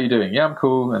 how are you doing? Yeah, I'm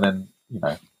cool. And then,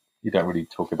 you don't really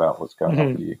talk about what's going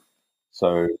on for you.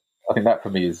 So I think that for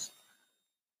me is,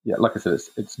 like I said,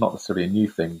 it's not necessarily a new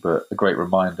thing, but a great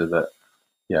reminder that,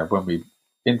 when we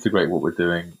integrate what we're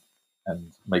doing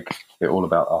and make it all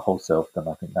about our whole self, then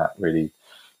I think that really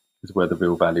is where the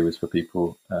real value is for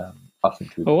people, us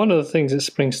included. Well, one of the things that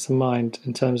springs to mind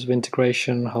in terms of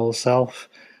integration, whole self,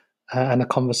 and a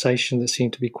conversation that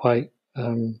seemed to be quite,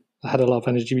 had a lot of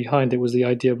energy behind it, was the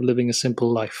idea of living a simple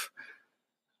life.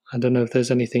 I don't know if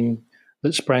there's anything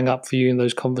that sprang up for you in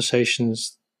those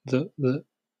conversations that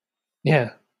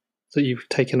you've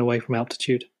taken away from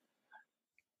Altitude.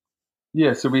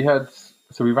 Yeah, so we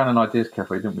ran an ideas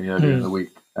cafe, didn't we, earlier in the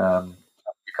week? We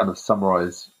kind of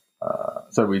summarise.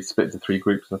 So we split into 3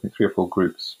 groups, I think 3 or 4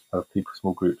 groups of people,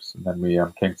 small groups, and then we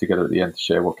came together at the end to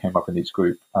share what came up in each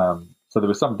group. So there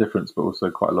was some difference, but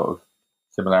also quite a lot of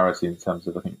similarity in terms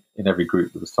of, I think, in every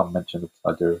group there was some mention of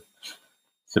the idea of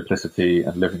simplicity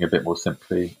and living a bit more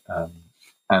simply,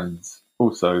 and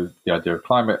also the idea of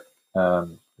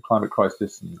the climate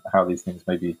crisis, and how these things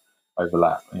maybe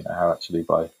overlap. How actually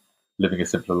by living a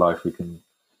simpler life we can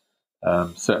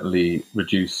certainly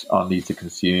reduce our need to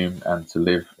consume and to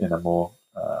live in a more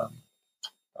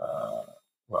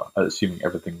assuming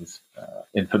everything's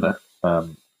infinite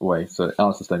way, so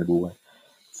unsustainable way.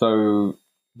 So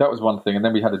that was one thing, and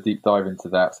then we had a deep dive into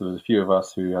that. So there was a few of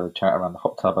us who had a chat around the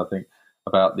hot tub, I think,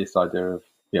 about this idea of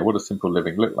what does simple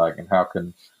living look like, and how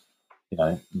can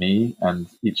me and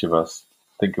each of us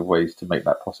think of ways to make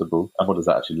that possible, and what does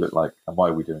that actually look like, and why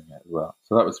are we doing it as well.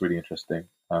 So that was really interesting,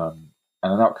 and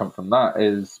an outcome from that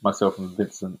is myself and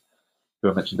Vincent,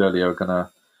 who I mentioned earlier, are going to,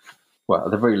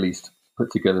 at the very least, put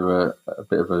together a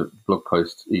bit of a blog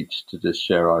post each to just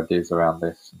share our ideas around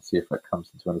this and see if that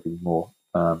comes into anything more.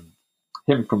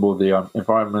 Him from more the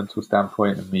environmental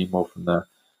standpoint, and me more from the,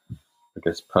 I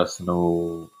guess,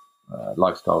 personal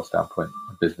lifestyle standpoint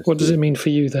and business. What does it mean for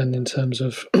you then in terms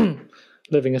of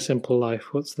living a simple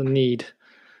life? What's the need?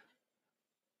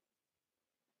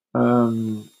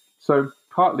 So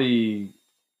partly,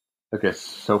 I guess,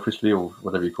 selfishly, or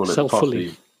whatever you call it,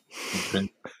 self-fully.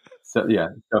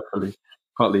 Self-fully.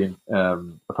 Partly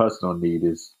a personal need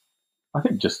is, I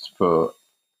think, just for,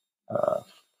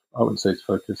 I wouldn't say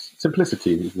focus.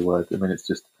 Simplicity is the word. I mean, it's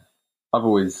just, I've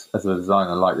always, as a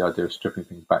designer, liked the idea of stripping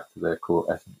things back to their core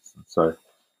essence. And so,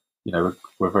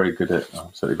 we're very good at,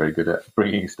 I'm certainly very good at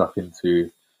bringing stuff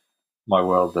into my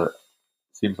world that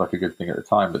seems like a good thing at the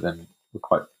time, but then we're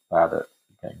quite bad at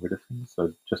getting rid of things.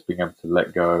 So just being able to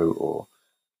let go, or,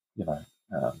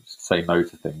 say no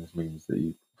to things, means that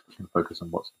you can focus on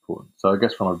what's important. So I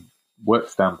guess from a work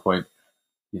standpoint,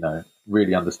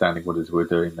 really understanding what it is we're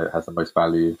doing that has the most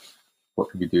value, what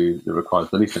can we do that requires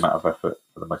the least amount of effort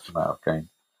for the most amount of gain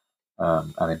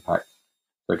and impact.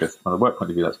 So I guess from a work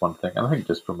point of view, that's one thing. And I think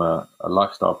just from a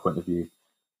lifestyle point of view,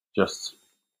 just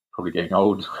probably getting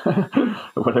old,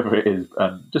 or whatever it is,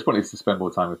 and just wanting to spend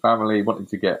more time with family, wanting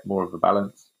to get more of a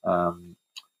balance.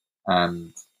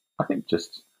 And I think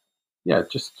just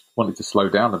wanting to slow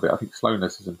down a bit. I think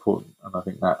slowness is important. And I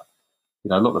think that,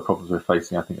 a lot of the problems we're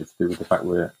facing, I think it's to do with the fact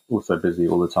we're also busy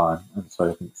all the time. And so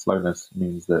I think slowness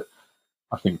means that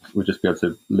I think we'll just be able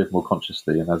to live more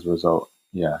consciously, and as a result,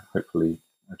 hopefully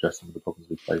address some of the problems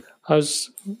we face.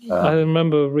 I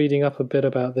remember reading up a bit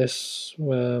about this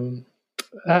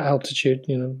at Altitude,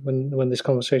 when this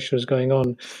conversation was going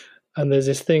on, and there's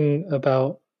this thing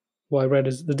about what I read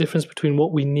is the difference between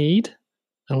what we need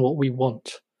and what we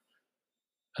want.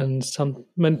 And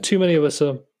too many of us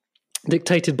are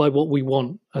dictated by what we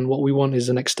want, and what we want is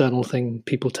an external thing,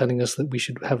 people telling us that we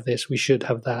should have this, we should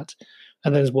have that.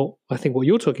 And then what I think what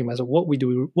you're talking about is what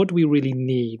do we really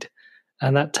need,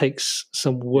 and that takes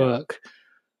some work,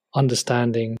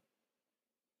 understanding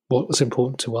what's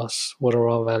important to us, what are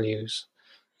our values.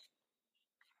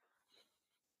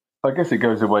 I guess it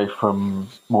goes away from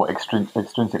more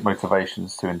extrinsic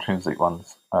motivations to intrinsic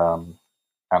ones, and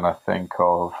I think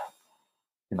of,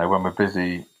 when we're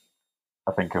busy,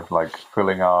 I think of like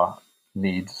filling our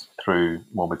needs through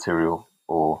more material,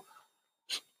 or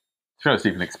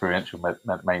even experiential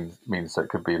means. So it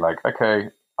could be like, okay,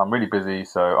 I'm really busy,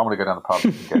 so I'm going to go down the pub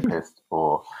and get pissed,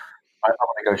 or I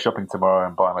want to go shopping tomorrow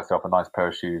and buy myself a nice pair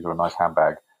of shoes or a nice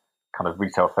handbag, kind of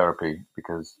retail therapy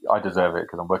because I deserve it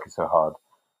because I'm working so hard.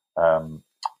 Um,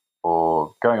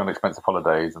 or going on expensive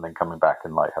holidays and then coming back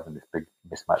and like having this big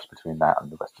mismatch between that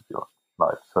and the rest of your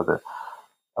life. So that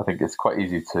I think it's quite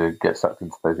easy to get sucked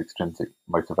into those extrinsic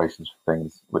motivations for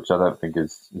things, which I don't think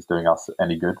is doing us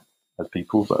any good as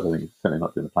people, but I don't think it's certainly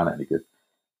not doing the planet any good.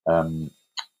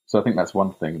 So I think that's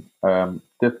one thing.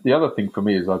 The other thing for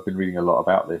me is I've been reading a lot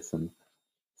about this, and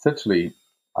essentially,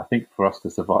 I think for us to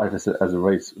survive as a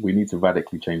race, we need to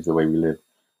radically change the way we live.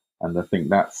 And I think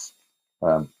that's,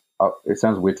 it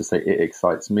sounds weird to say it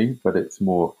excites me, but it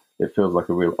feels like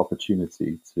a real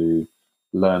opportunity to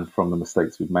learn from the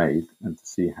mistakes we've made and to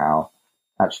see how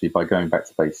actually by going back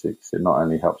to basics, it not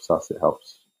only helps us, it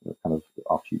helps kind of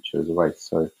our future as a race.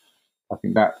 So I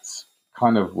think that's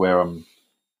kind of where I'm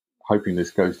hoping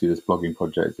this goes to, this blogging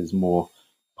project, is more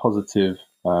positive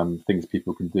things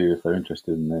people can do if they're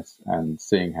interested in this, and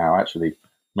seeing how actually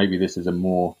maybe this is a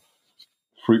more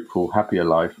fruitful, happier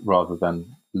life rather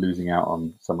than losing out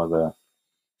on some of the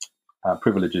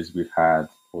privileges we've had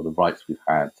or the rights we've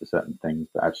had to certain things,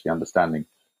 but actually understanding,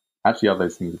 actually, are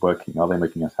those things working? Are they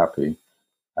making us happy?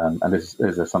 And is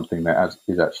there something that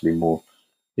is actually more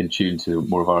in tune to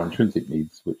more of our intrinsic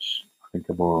needs, which I think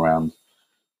are more around,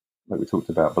 like we talked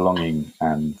about, belonging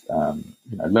and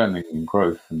learning and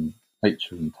growth and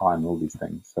nature and time and all these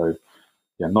things. So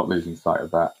yeah, not losing sight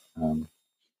of that.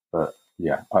 But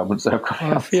yeah, I wouldn't say I've got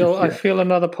I feel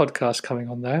another podcast coming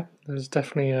on there. There's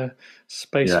definitely a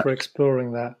space for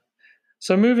exploring that.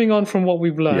 So moving on from what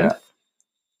we've learned,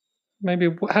 maybe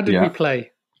how did we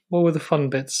play? What were the fun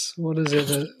bits? What is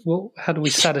it? How do we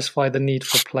satisfy the need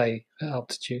for play at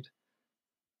altitude?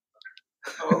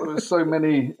 Oh, there were so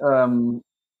many.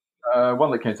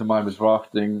 One that came to mind was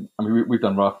rafting. I mean, we've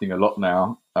done rafting a lot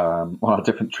now on our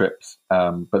different trips,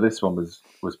 but this one was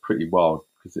pretty wild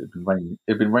because it had been raining.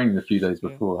 It had been raining a few days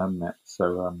before, hadn't it?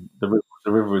 So the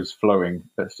river was flowing.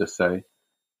 Let's just say,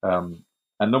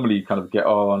 and normally you kind of get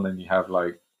on and you have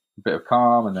like a bit of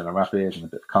calm and then a rapid and a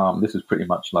bit of calm. This was pretty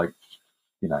much like,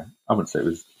 I wouldn't say it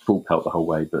was full pelt the whole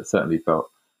way, but certainly felt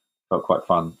quite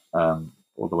fun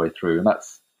all the way through. And I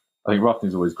think rafting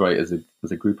is always great as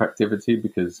a group activity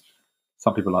because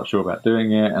some people aren't sure about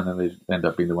doing it, and then they end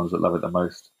up being the ones that love it the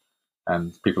most.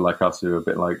 And people like us who are a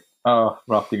bit like, oh,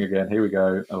 rafting again, here we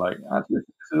go, are like, actually,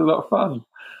 this is a lot of fun.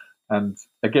 And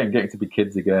again, getting to be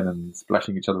kids again and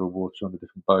splashing each other with water on the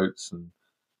different boats, and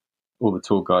all the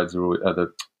tour guides are always,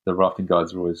 the rafting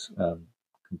guides are always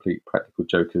complete practical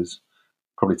jokers,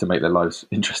 probably to make their lives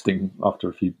interesting after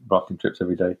a few rafting trips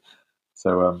every day.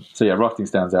 So yeah, rafting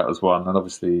stands out as one, and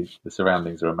obviously the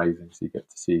surroundings are amazing. So you get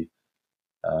to see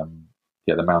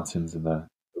the mountains and the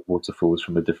waterfalls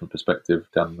from a different perspective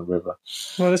down the river.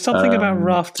 Well, there's something about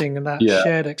rafting and that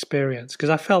shared experience, because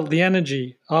I felt the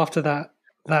energy after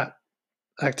that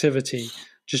activity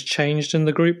just changed in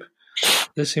the group.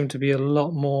 There seemed to be a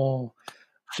lot more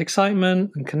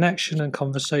excitement and connection and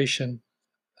conversation,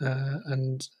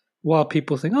 and while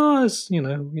people think, oh,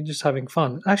 you're just having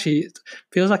fun, actually it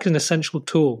feels like an essential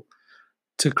tool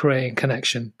to creating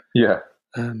connection.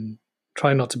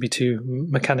 Try not to be too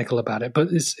mechanical about it, but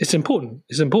it's important.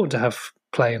 It's important to have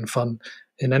play and fun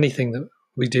in anything that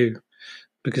we do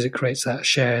because it creates that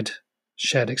shared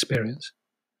experience.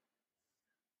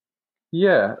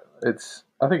 Yeah,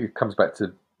 I think it comes back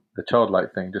to the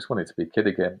childlike thing, just wanting to be a kid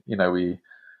again.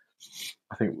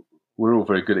 I think we're all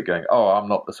very good at going, oh, I'm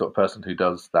not the sort of person who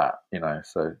does that,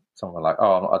 So someone like,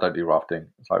 oh, I don't do rafting.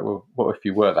 It's like, well, what if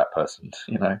you were that person,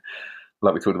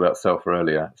 Like we talked about self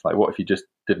earlier. It's like, what if you just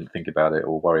didn't think about it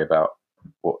or worry about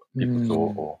what people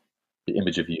thought or the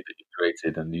image of you that you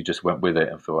created, and you just went with it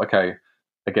and thought, okay,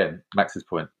 again, Max's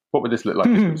point, what would this look like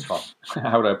if it was fun?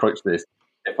 How would I approach this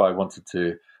if I wanted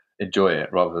to enjoy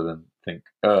it rather than think,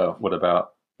 what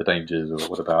about the dangers or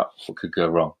what about what could go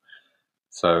wrong?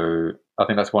 So I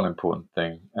think that's one important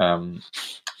thing.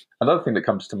 Another thing that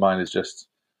comes to mind is just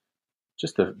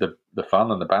the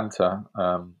fun and the banter. I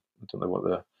don't know what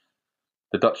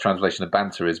the Dutch translation of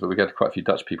banter is, but we had quite a few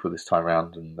Dutch people this time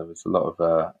around, and there was a lot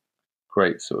of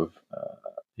great sort of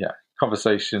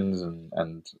conversations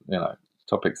and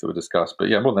topics that were discussed. But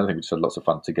yeah, more than anything, we just had lots of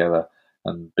fun together.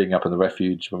 And being up in the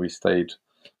refuge when we stayed,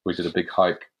 we did a big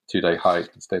hike, 2-day hike,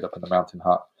 and stayed up in the mountain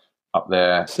hut up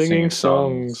there, singing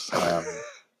songs.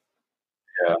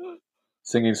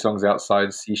 Singing songs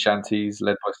outside, sea shanties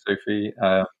led by Sophie,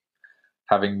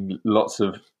 having lots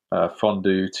of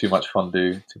fondue, too much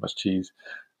cheese,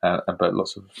 but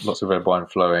lots of red wine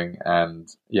flowing,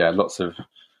 and lots of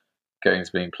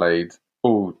games being played,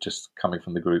 all just coming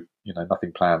from the group.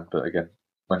 Nothing planned, but again,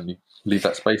 when you leave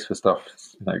that space for stuff,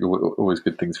 always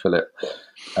good things fill it.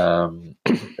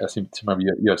 I seem to remember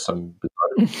you had some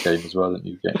game as well, didn't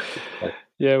you?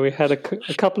 Yeah, we had a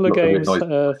couple of games.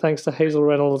 Thanks to Hazel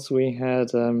Reynolds, we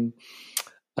had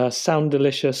Sound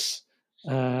Delicious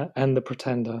and The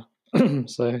Pretender.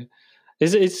 So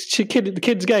it's the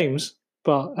kids' games,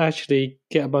 but actually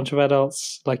get a bunch of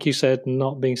adults, like you said,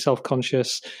 not being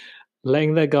self-conscious,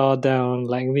 letting their guard down,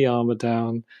 letting the armor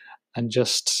down, and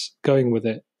just going with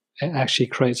it. It actually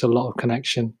creates a lot of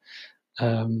connection,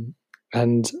 and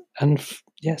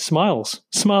smiles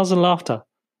and laughter.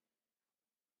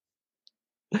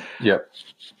 Yeah,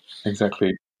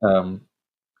 exactly. And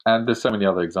there's so many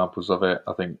other examples of it.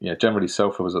 I think, generally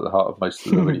sulfur was at the heart of most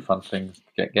of the really fun things.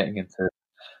 Getting into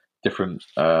different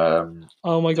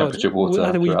oh my temperature God.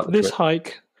 water. This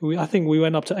hike, I think we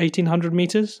went up to 1,800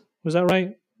 meters. Was that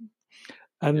right?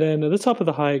 And then at the top of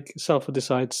the hike, Sulfur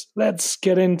decides, let's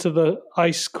get into the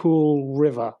ice cool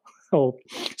river or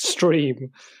stream.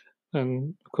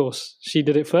 And of course, she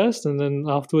did it first, and then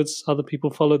afterwards, other people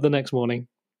followed the next morning.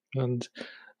 And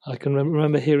I can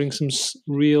remember hearing some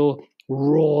real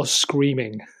raw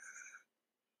screaming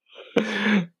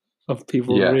of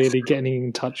people really getting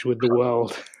in touch with the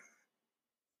world.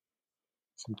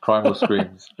 Some primal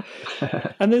screams.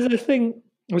 And there's a thing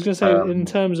I was going to say in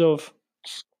terms of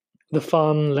the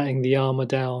fun, letting the armor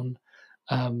down,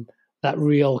 that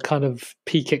real kind of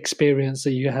peak experience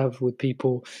that you have with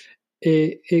people,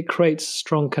 it creates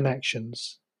strong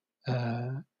connections.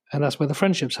 And that's where the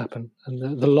friendships happen,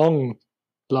 and the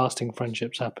long-lasting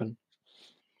friendships happen.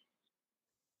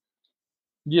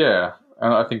 Yeah,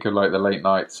 and I think of like the late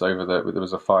nights there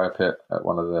was a fire pit at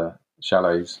one of the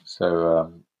chalets.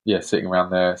 So sitting around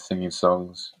there, singing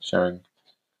songs, sharing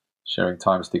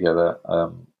times together.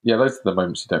 Those are the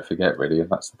moments you don't forget, really, and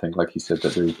that's the thing, like you said,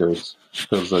 that really builds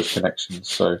those connections.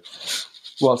 So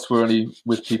whilst we're only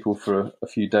with people for a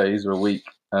few days or a week,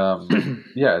 the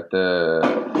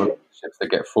relationships that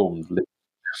get formed live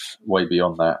way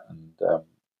beyond that. And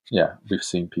we've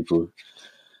seen people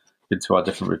into our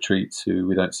different retreats who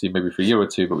we don't see maybe for a year or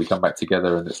two, but we come back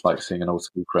together and it's like seeing an old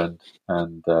school friend.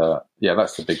 And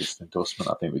that's the biggest endorsement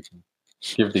I think we can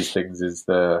give these things, is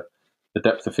the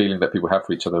depth of feeling that people have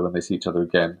for each other when they see each other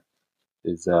again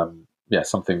is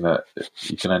something that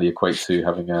you can only equate to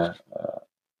having a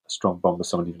strong bond with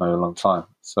someone you've known a long time.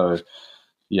 So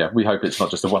we hope it's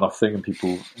not just a one-off thing and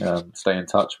people stay in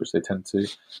touch, which they tend to,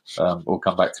 or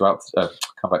come back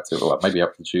to maybe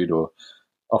Altitude, or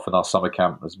often our summer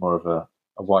camp is more of a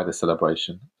wider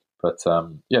celebration. But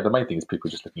the main thing is people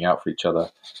just looking out for each other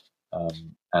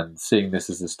and seeing this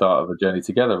as the start of a journey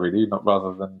together, really, not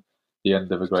rather than the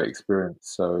end of a great experience.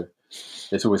 So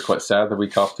it's always quite sad the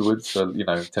week afterwards. So,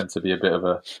 tends to be a bit of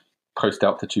a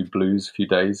post-altitude blues few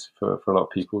days for a lot of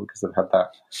people, because they've had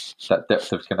that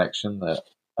depth of connection that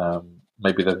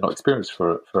maybe they've not experienced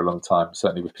for a long time,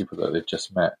 certainly with people that they've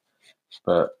just met.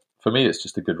 But for me, it's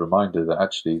just a good reminder that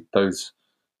actually those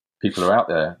people are out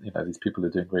there. These people are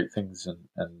doing great things,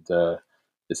 and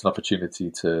it's an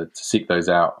opportunity to seek those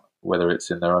out, whether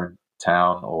it's in their own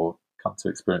town or come to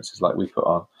experiences like we put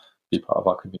on, be part of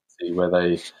our community, where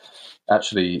they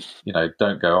actually,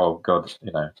 don't go, oh God,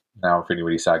 now I'm feeling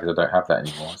really sad because I don't have that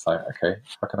anymore. It's like, okay,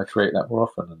 how can I create that more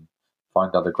often and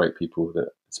find other great people that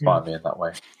inspire me in that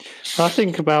way? I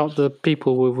think about the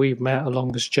people we've met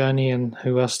along this journey and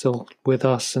who are still with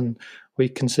us, and we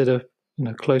consider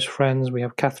close friends. We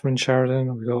have Catherine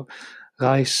Sheridan, we've got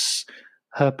Rice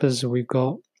Herpers, we've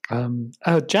got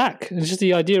Jack. It's just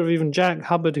the idea of even Jack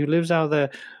Hubbard, who lives out there,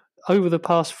 over the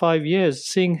past 5 years,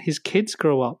 seeing his kids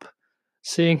grow up,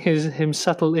 seeing him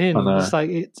settle in. It's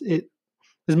like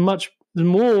there's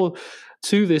more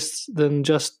to this than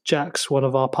just Jack's one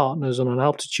of our partners on an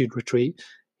altitude retreat.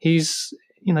 He's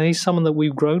someone that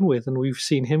we've grown with, and we've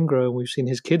seen him grow, and we've seen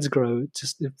his kids grow.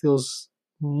 It feels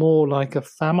more like a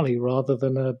family rather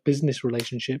than a business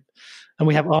relationship. And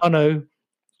we have Arno,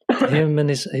 him and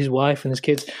his wife and his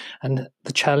kids, and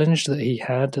the challenge that he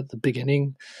had at the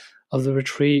beginning of the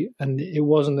retreat. And it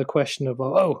wasn't a question of,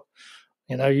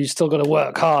 you still got to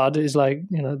work hard. It's like,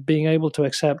 being able to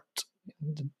accept,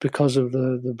 because of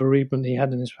the bereavement he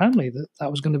had in his family,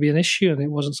 that was going to be an issue, and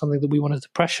it wasn't something that we wanted to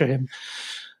pressure him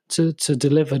to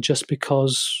deliver just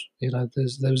because there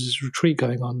was this retreat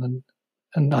going on.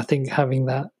 And I think having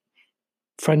that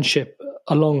friendship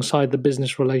alongside the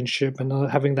business relationship and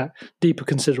having that deeper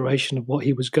consideration of what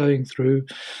he was going through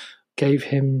gave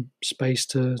him space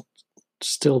to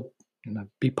still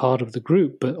be part of the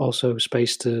group, but also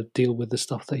space to deal with the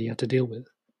stuff that he had to deal with.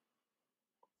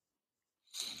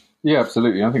 Yeah,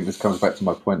 absolutely. I think this comes back to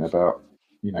my point about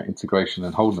integration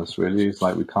and wholeness. Really, it's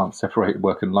like we can't separate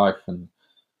work and life, and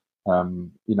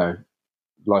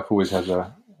life always has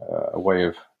a way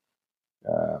of,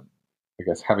 I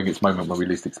guess, having its moment when we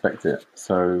least expect it.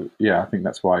 So yeah, I think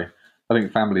that's why I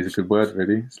think family is a good word.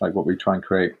 Really, it's like what we try and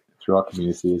create through our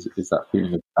community is that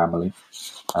feeling of family,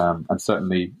 and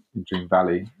certainly in Dream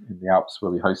Valley in the Alps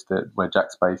where we host it, where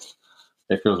Jack's based,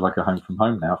 it feels like a home from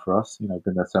home now for us.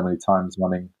 Been there so many times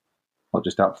running not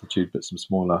just Altitude but some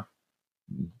smaller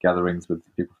gatherings with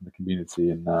people from the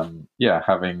community, and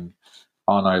having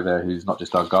Arno there, who's not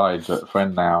just our guide but a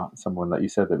friend now, someone that you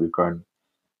said that we've grown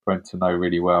to know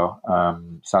really well.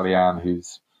 Sally Ann,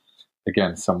 who's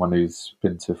again someone who's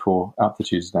been to 4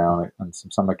 altitudes now and some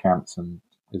summer camps and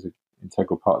is an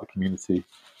integral part of the community.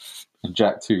 And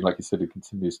Jack too, like you said, who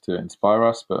continues to inspire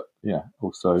us, but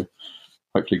also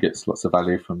hopefully gets lots of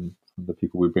value from the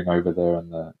people we bring over there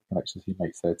and the connections he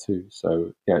makes there too.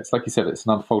 So it's like you said, it's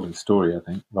an unfolding story, I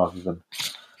think, rather than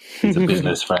these are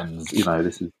business friends.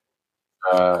 This is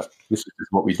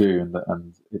just what we do,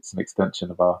 and it's an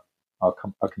extension of our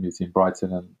community in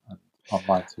Brighton and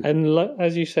online too. And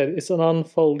as you said, it's an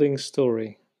unfolding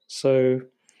story. So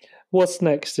what's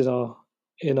next in our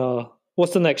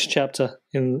what's the next chapter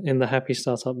in the Happy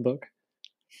Startup book?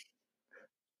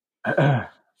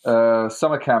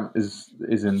 Summer camp is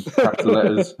in capital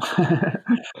letters.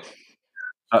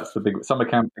 That's the big summer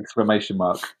camp !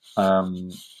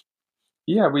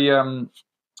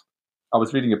 I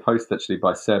was reading a post actually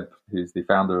by Seb, who's the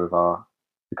founder of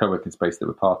the co-working space that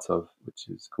we're part of, which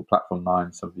is called Platform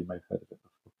 9. Some of you may have heard of it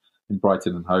before. In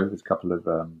Brighton and Hove, there's a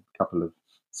couple of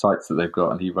sites that they've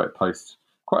got, and he wrote a post,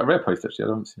 quite a rare post actually. I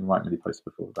haven't seen him write many posts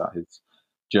before about his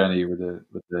journey with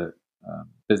the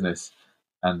business.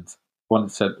 And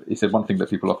he said one thing that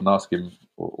people often ask him,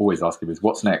 or always ask him, is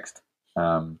what's next.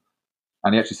 And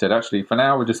he actually said, for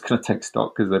now we're just going to take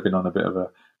stock because they've been on a bit of a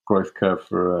growth curve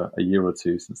for a year or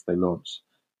two since they launched,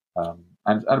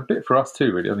 and a bit for us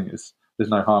too. Really, I think there's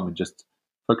no harm in just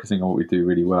focusing on what we do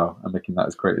really well and making that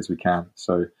as great as we can.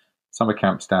 So summer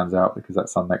camp stands out because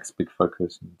that's our next big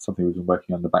focus and something we've been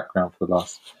working on in the background for the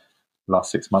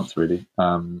last 6 months really.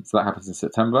 So that happens in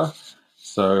September.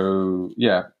 So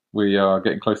we are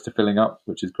getting close to filling up,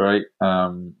 which is great.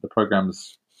 The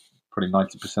program's probably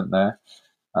 90% there.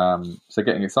 So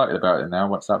getting excited about it now.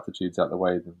 Once Altitude's out the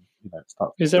way, then it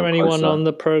starts. Is there anyone on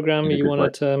the program you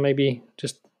wanted to maybe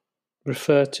just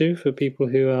refer to for people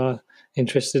who are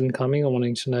interested in coming or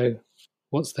wanting to know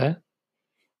what's there?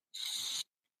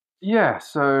 Yeah,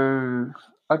 so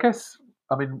I guess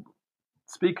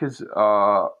speakers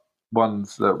are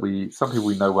ones that some people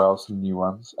we know well, some new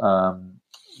ones.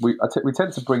 We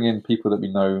tend to bring in people that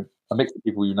we know, a mix of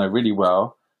people we know really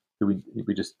well, who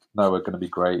we just know are going to be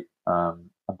great, and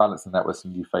balancing that with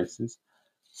some new faces.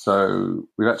 So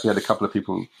we've actually had a couple of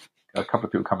people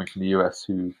coming from the US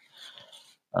who've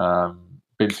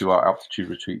been to our altitude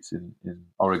retreats in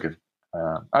Oregon.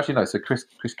 Actually, no. So Chris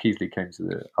Keasley came to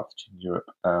the altitude in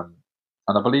Europe, and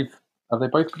I believe have they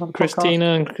both been on the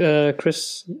Christina podcast? And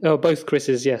Chris. Oh, both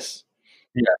Chris's, yes.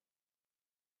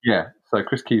 Yeah. So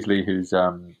Chris Keasley, who's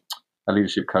a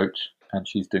leadership coach, and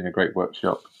she's doing a great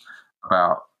workshop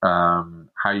about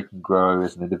how you can grow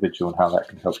as an individual and how that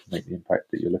can help you make the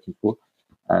impact that you're looking for.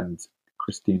 And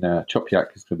Christina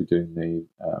Chopyak is going to be doing the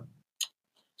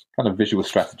kind of visual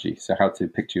strategy, so how to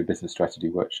picture your business strategy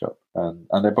workshop. And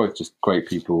they're both just great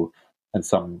people, and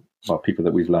people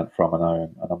that we've learned from and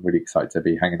know. And I'm really excited to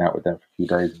be hanging out with them for a few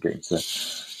days and getting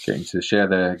to share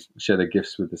their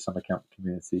gifts with the summer camp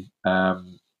community.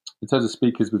 In terms of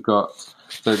speakers, we've got,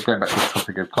 so going back to the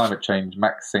topic of climate change,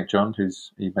 Max St. John,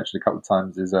 who's he mentioned a couple of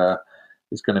times, is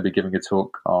going to be giving a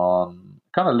talk on,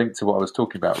 kind of linked to what I was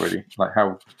talking about, really, like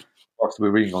how whilst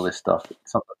we're reading all this stuff,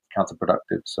 it's sometimes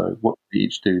counterproductive. So what we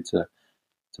each do to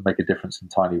make a difference in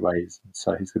tiny ways. And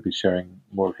so he's going to be sharing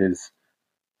more of his,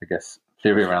 I guess,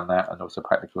 theory around that and also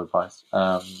practical advice.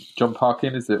 John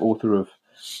Parkin is the author of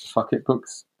Fuck It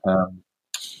books. Not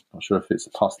sure if it's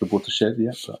past the watershed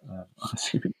yet, but I'm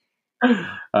assuming.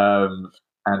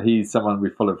 And he's someone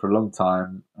we've followed for a long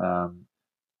time.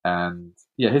 And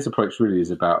his approach really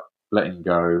is about letting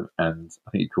go, and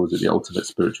I think he calls it the ultimate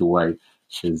spiritual way,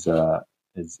 is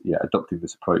adopting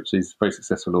this approach. So he's a very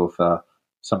successful author,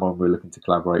 someone we're looking to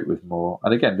collaborate with more.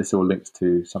 And again, this all links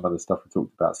to some of the stuff we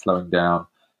talked about, slowing down.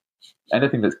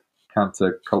 Anything that's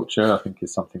counter-culture, I think,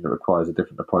 is something that requires a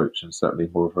different approach and certainly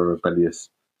more of a rebellious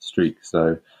streak.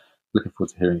 So looking forward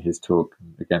to hearing his talk,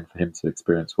 and again, for him to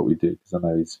experience what we do, because I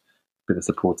know he's been a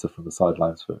supporter from the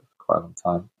sidelines for quite a long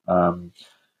time.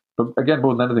 But again,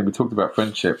 more than anything, we talked about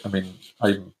friendship. I mean,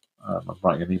 I'm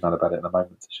writing an email about it in a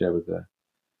moment to share with the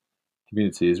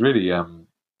community. Is really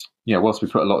whilst we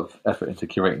put a lot of effort into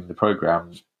curating the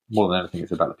program, more than anything,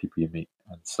 it's about the people you meet.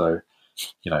 And so,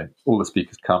 all the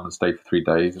speakers come and stay for 3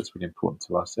 days. That's really important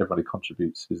to us. Everybody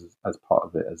contributes as part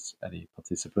of it as any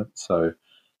participant. So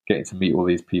getting to meet all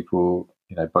these people,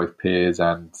 both peers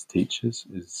and teachers,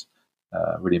 is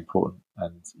really important.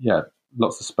 And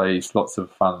lots of space, lots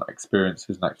of fun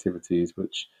experiences and activities,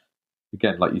 which,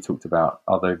 again, like you talked about,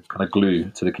 are the kind of glue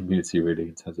to the community, really,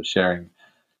 in terms of sharing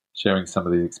some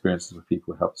of these experiences with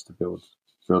people helps to build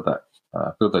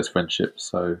those friendships.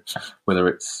 So whether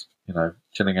it's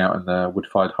chilling out in the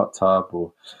wood-fired hot tub,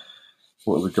 or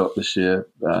what have we got this year,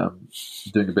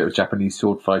 doing a bit of Japanese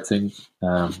sword fighting,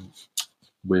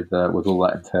 with all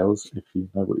that entails. If you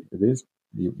know what it is,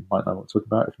 you might know what to talk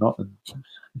about. If not, then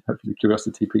hopefully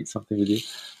curiosity piques something with you.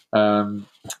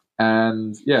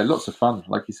 And lots of fun,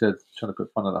 like you said, trying to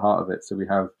put fun at the heart of it. So we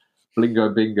have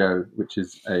Blingo Bingo, which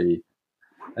is a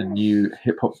new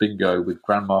hip hop bingo with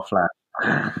Grandma Flan.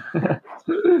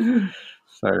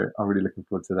 So I'm really looking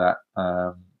forward to that.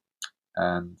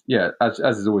 And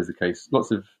as is always the case, lots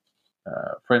of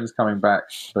friends coming back,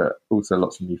 but also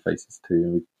lots of new faces too.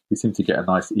 And we seem to get a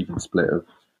nice even split of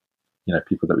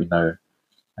people that we know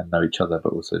and know each other,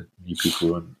 but also new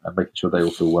people, and making sure they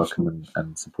all feel welcome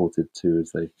and supported too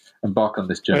as they embark on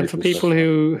this journey. And for people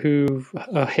who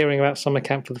are hearing about summer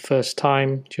camp for the first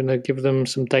time, do you want to give them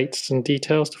some dates and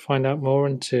details to find out more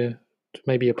and to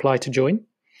maybe apply to join?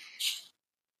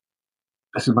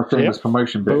 This is my famous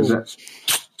promotion bit, is it?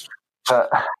 So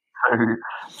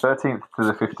 13th to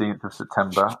the 15th of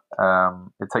September.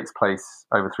 It takes place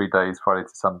over 3 days, Friday to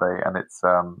Sunday, and it's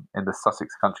in the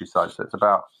Sussex countryside. So it's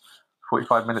about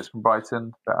 45 minutes from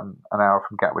Brighton, about an hour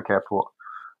from Gatwick Airport,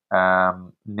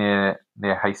 near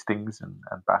Hastings and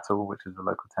Battle, which is the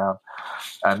local town.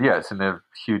 And it's in a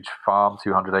huge farm,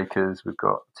 200 acres. We've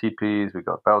got teepees, we've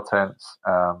got bell tents.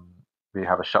 We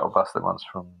have a shuttle bus that runs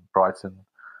from Brighton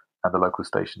and the local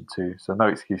station too. So no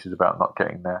excuses about not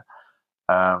getting there.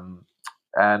 And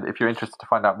if you're interested to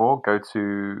find out more, go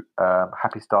to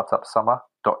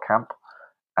happystartupsummer.camp,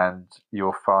 and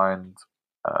you'll find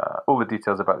all the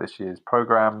details about this year's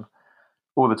program,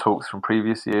 all the talks from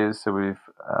previous years. So we've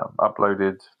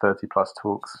uploaded 30 plus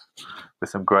talks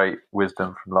with some great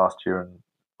wisdom from last year and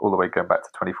all the way going back to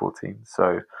 2014.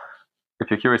 So if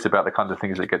you're curious about the kind of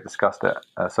things that get discussed at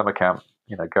summer camp,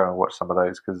 go and watch some of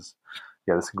those, because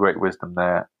there's some great wisdom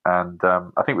there. And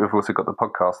I think we've also got the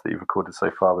podcast that you've recorded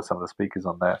so far with some of the speakers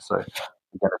on there. So again,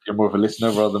 if you're more of a listener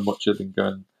rather than watcher, then go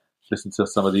and listen to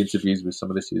some of the interviews with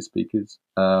some of this year's speakers.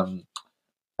 And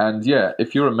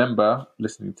if you're a member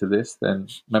listening to this, then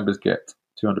members get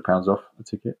 £200 off a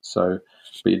ticket. So,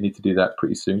 but you need to do that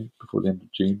pretty soon, before the end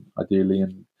of June, ideally.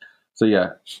 And so,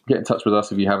 get in touch with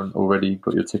us if you haven't already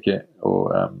got your ticket,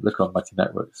 or look on Mighty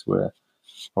Networks where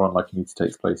our online community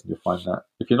takes place, and you'll find that.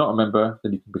 If you're not a member,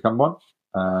 then you can become one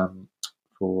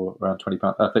for around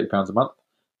 £30 a month.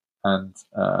 And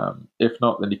if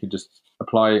not, then you can just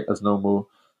apply as normal.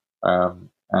 And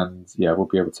we'll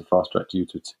be able to fast track you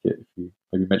to a ticket if you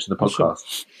maybe mention the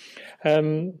podcast.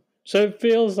 So it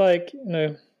feels like,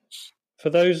 for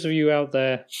those of you out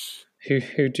there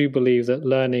who do believe that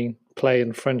learning, play,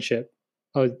 and friendship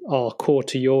are core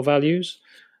to your values,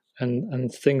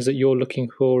 and things that you're looking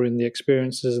for in the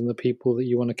experiences and the people that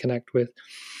you want to connect with,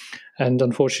 and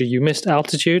unfortunately you missed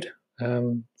altitude,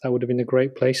 that would have been a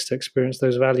great place to experience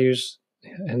those values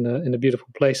in a beautiful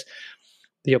place.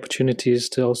 The opportunity is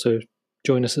to also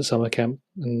join us at summer camp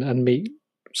and meet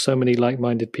so many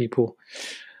like-minded people,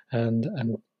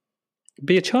 and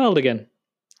be a child again,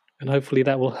 and hopefully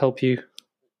that will help you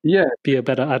be a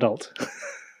better adult.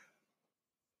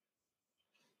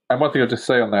 And one thing I'll just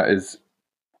say on that is,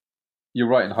 you're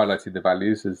right in highlighting the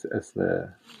values as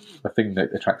the thing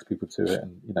that attracts people to it.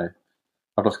 And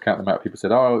I've lost count of the amount of people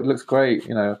said, "Oh, it looks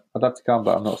great. I'd love to come,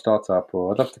 but I'm not a startup,"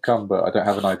 or "I'd love to come, but I don't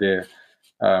have an idea."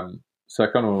 So I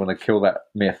kind of want to kill that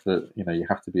myth that you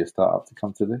have to be a startup to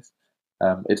come to this.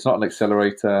 It's not an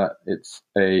accelerator. It's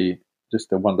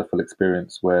just a wonderful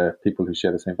experience where people who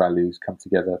share the same values come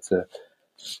together to,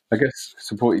 I guess,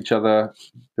 support each other,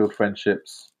 build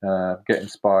friendships, get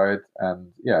inspired,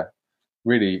 and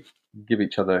really give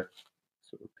each other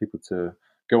sort of people to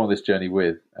go on this journey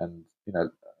with. And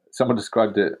someone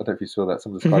described it, I don't know if you saw that,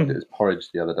 someone described it as porridge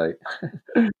the other day.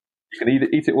 You can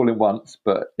eat it all in once,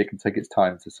 but it can take its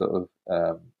time to sort of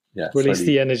release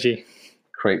the energy,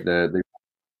 create the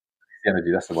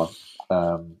energy. That's the one.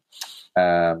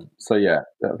 So I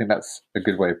think that's a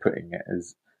good way of putting it.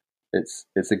 Is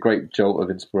it's a great jolt of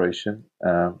inspiration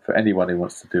for anyone who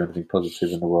wants to do anything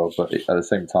positive in the world, but at the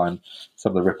same time,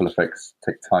 some of the ripple effects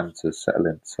take time to settle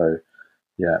in. So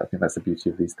yeah, I think that's the beauty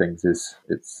of these things. Is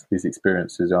these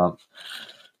experiences aren't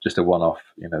just a one-off.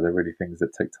 They're really things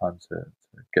that take time to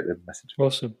get the message.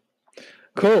 Awesome,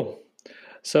 cool.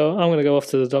 So I'm going to go off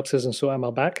to the doctors and sort out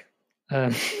my back.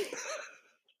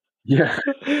 Yeah,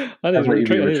 I need a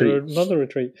retreat. I need another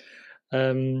retreat.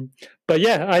 But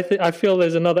yeah, I feel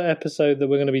there's another episode that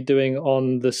we're going to be doing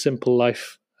on the simple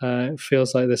life. It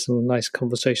feels like there's some nice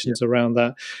conversations around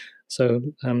that. So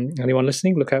anyone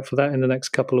listening, look out for that in the next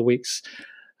couple of weeks.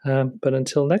 But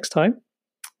until next time,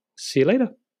 see you later.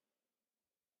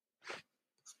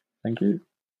 Thank you.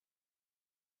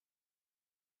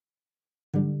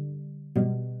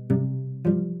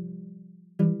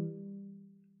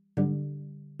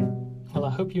 Well, I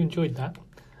hope you enjoyed that.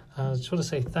 I just want to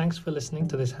say thanks for listening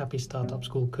to this Happy Startup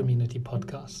School community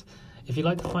podcast. If you'd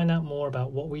like to find out more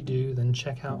about what we do, then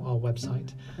check out our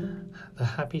website,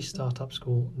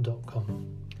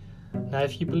 thehappystartupschool.com. Now,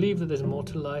 if you believe that there's more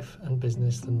to life and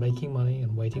business than making money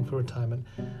and waiting for retirement,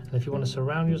 and if you want to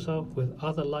surround yourself with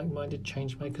other like-minded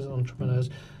change makers and entrepreneurs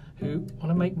who want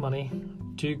to make money,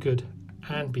 do good,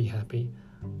 and be happy,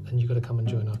 then you've got to come and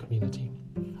join our community.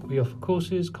 We offer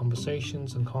courses,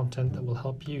 conversations, and content that will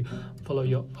help you follow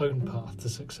your own path to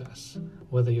success,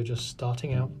 whether you're just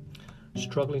starting out,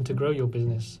 struggling to grow your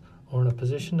business, or in a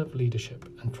position of leadership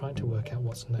and trying to work out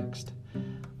what's next.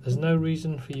 There's no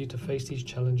reason for you to face these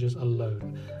challenges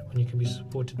alone when you can be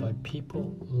supported by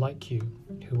people like you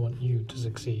who want you to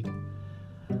succeed.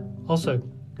 Also,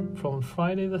 from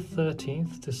Friday the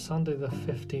 13th to Sunday the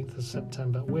 15th of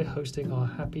September, we're hosting our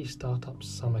Happy Startup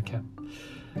Summer Camp.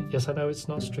 Yes, I know it's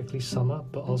not strictly summer,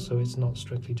 but also it's not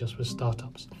strictly just for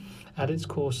startups. At its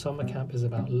core, Summer Camp is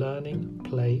about learning,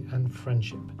 play, and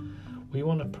friendship. We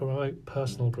want to promote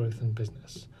personal growth in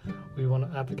business. We want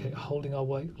to advocate holding our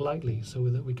work lightly so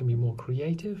that we can be more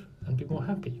creative and be more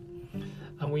happy.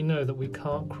 And we know that we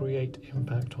can't create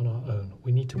impact on our own.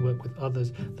 We need to work with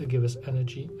others that give us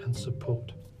energy and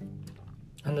support.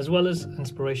 And as well as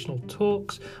inspirational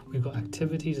talks, we've got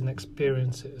activities and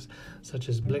experiences such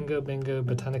as Blingo Bingo,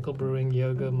 botanical brewing,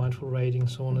 yoga, mindful raiding,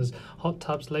 saunas, hot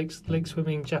tubs, lake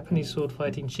swimming, Japanese sword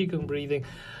fighting, Qigong breathing,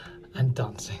 and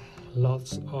dancing.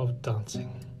 Lots of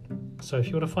dancing. So if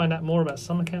you want to find out more about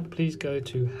summer camp, please go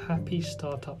to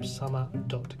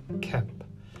happystartupsummer.camp.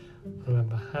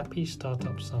 Remember,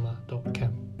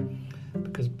 happystartupsummer.camp,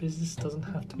 because business doesn't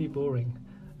have to be boring,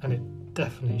 and it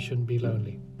definitely shouldn't be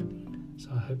lonely.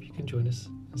 So I hope you can join us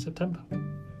in September.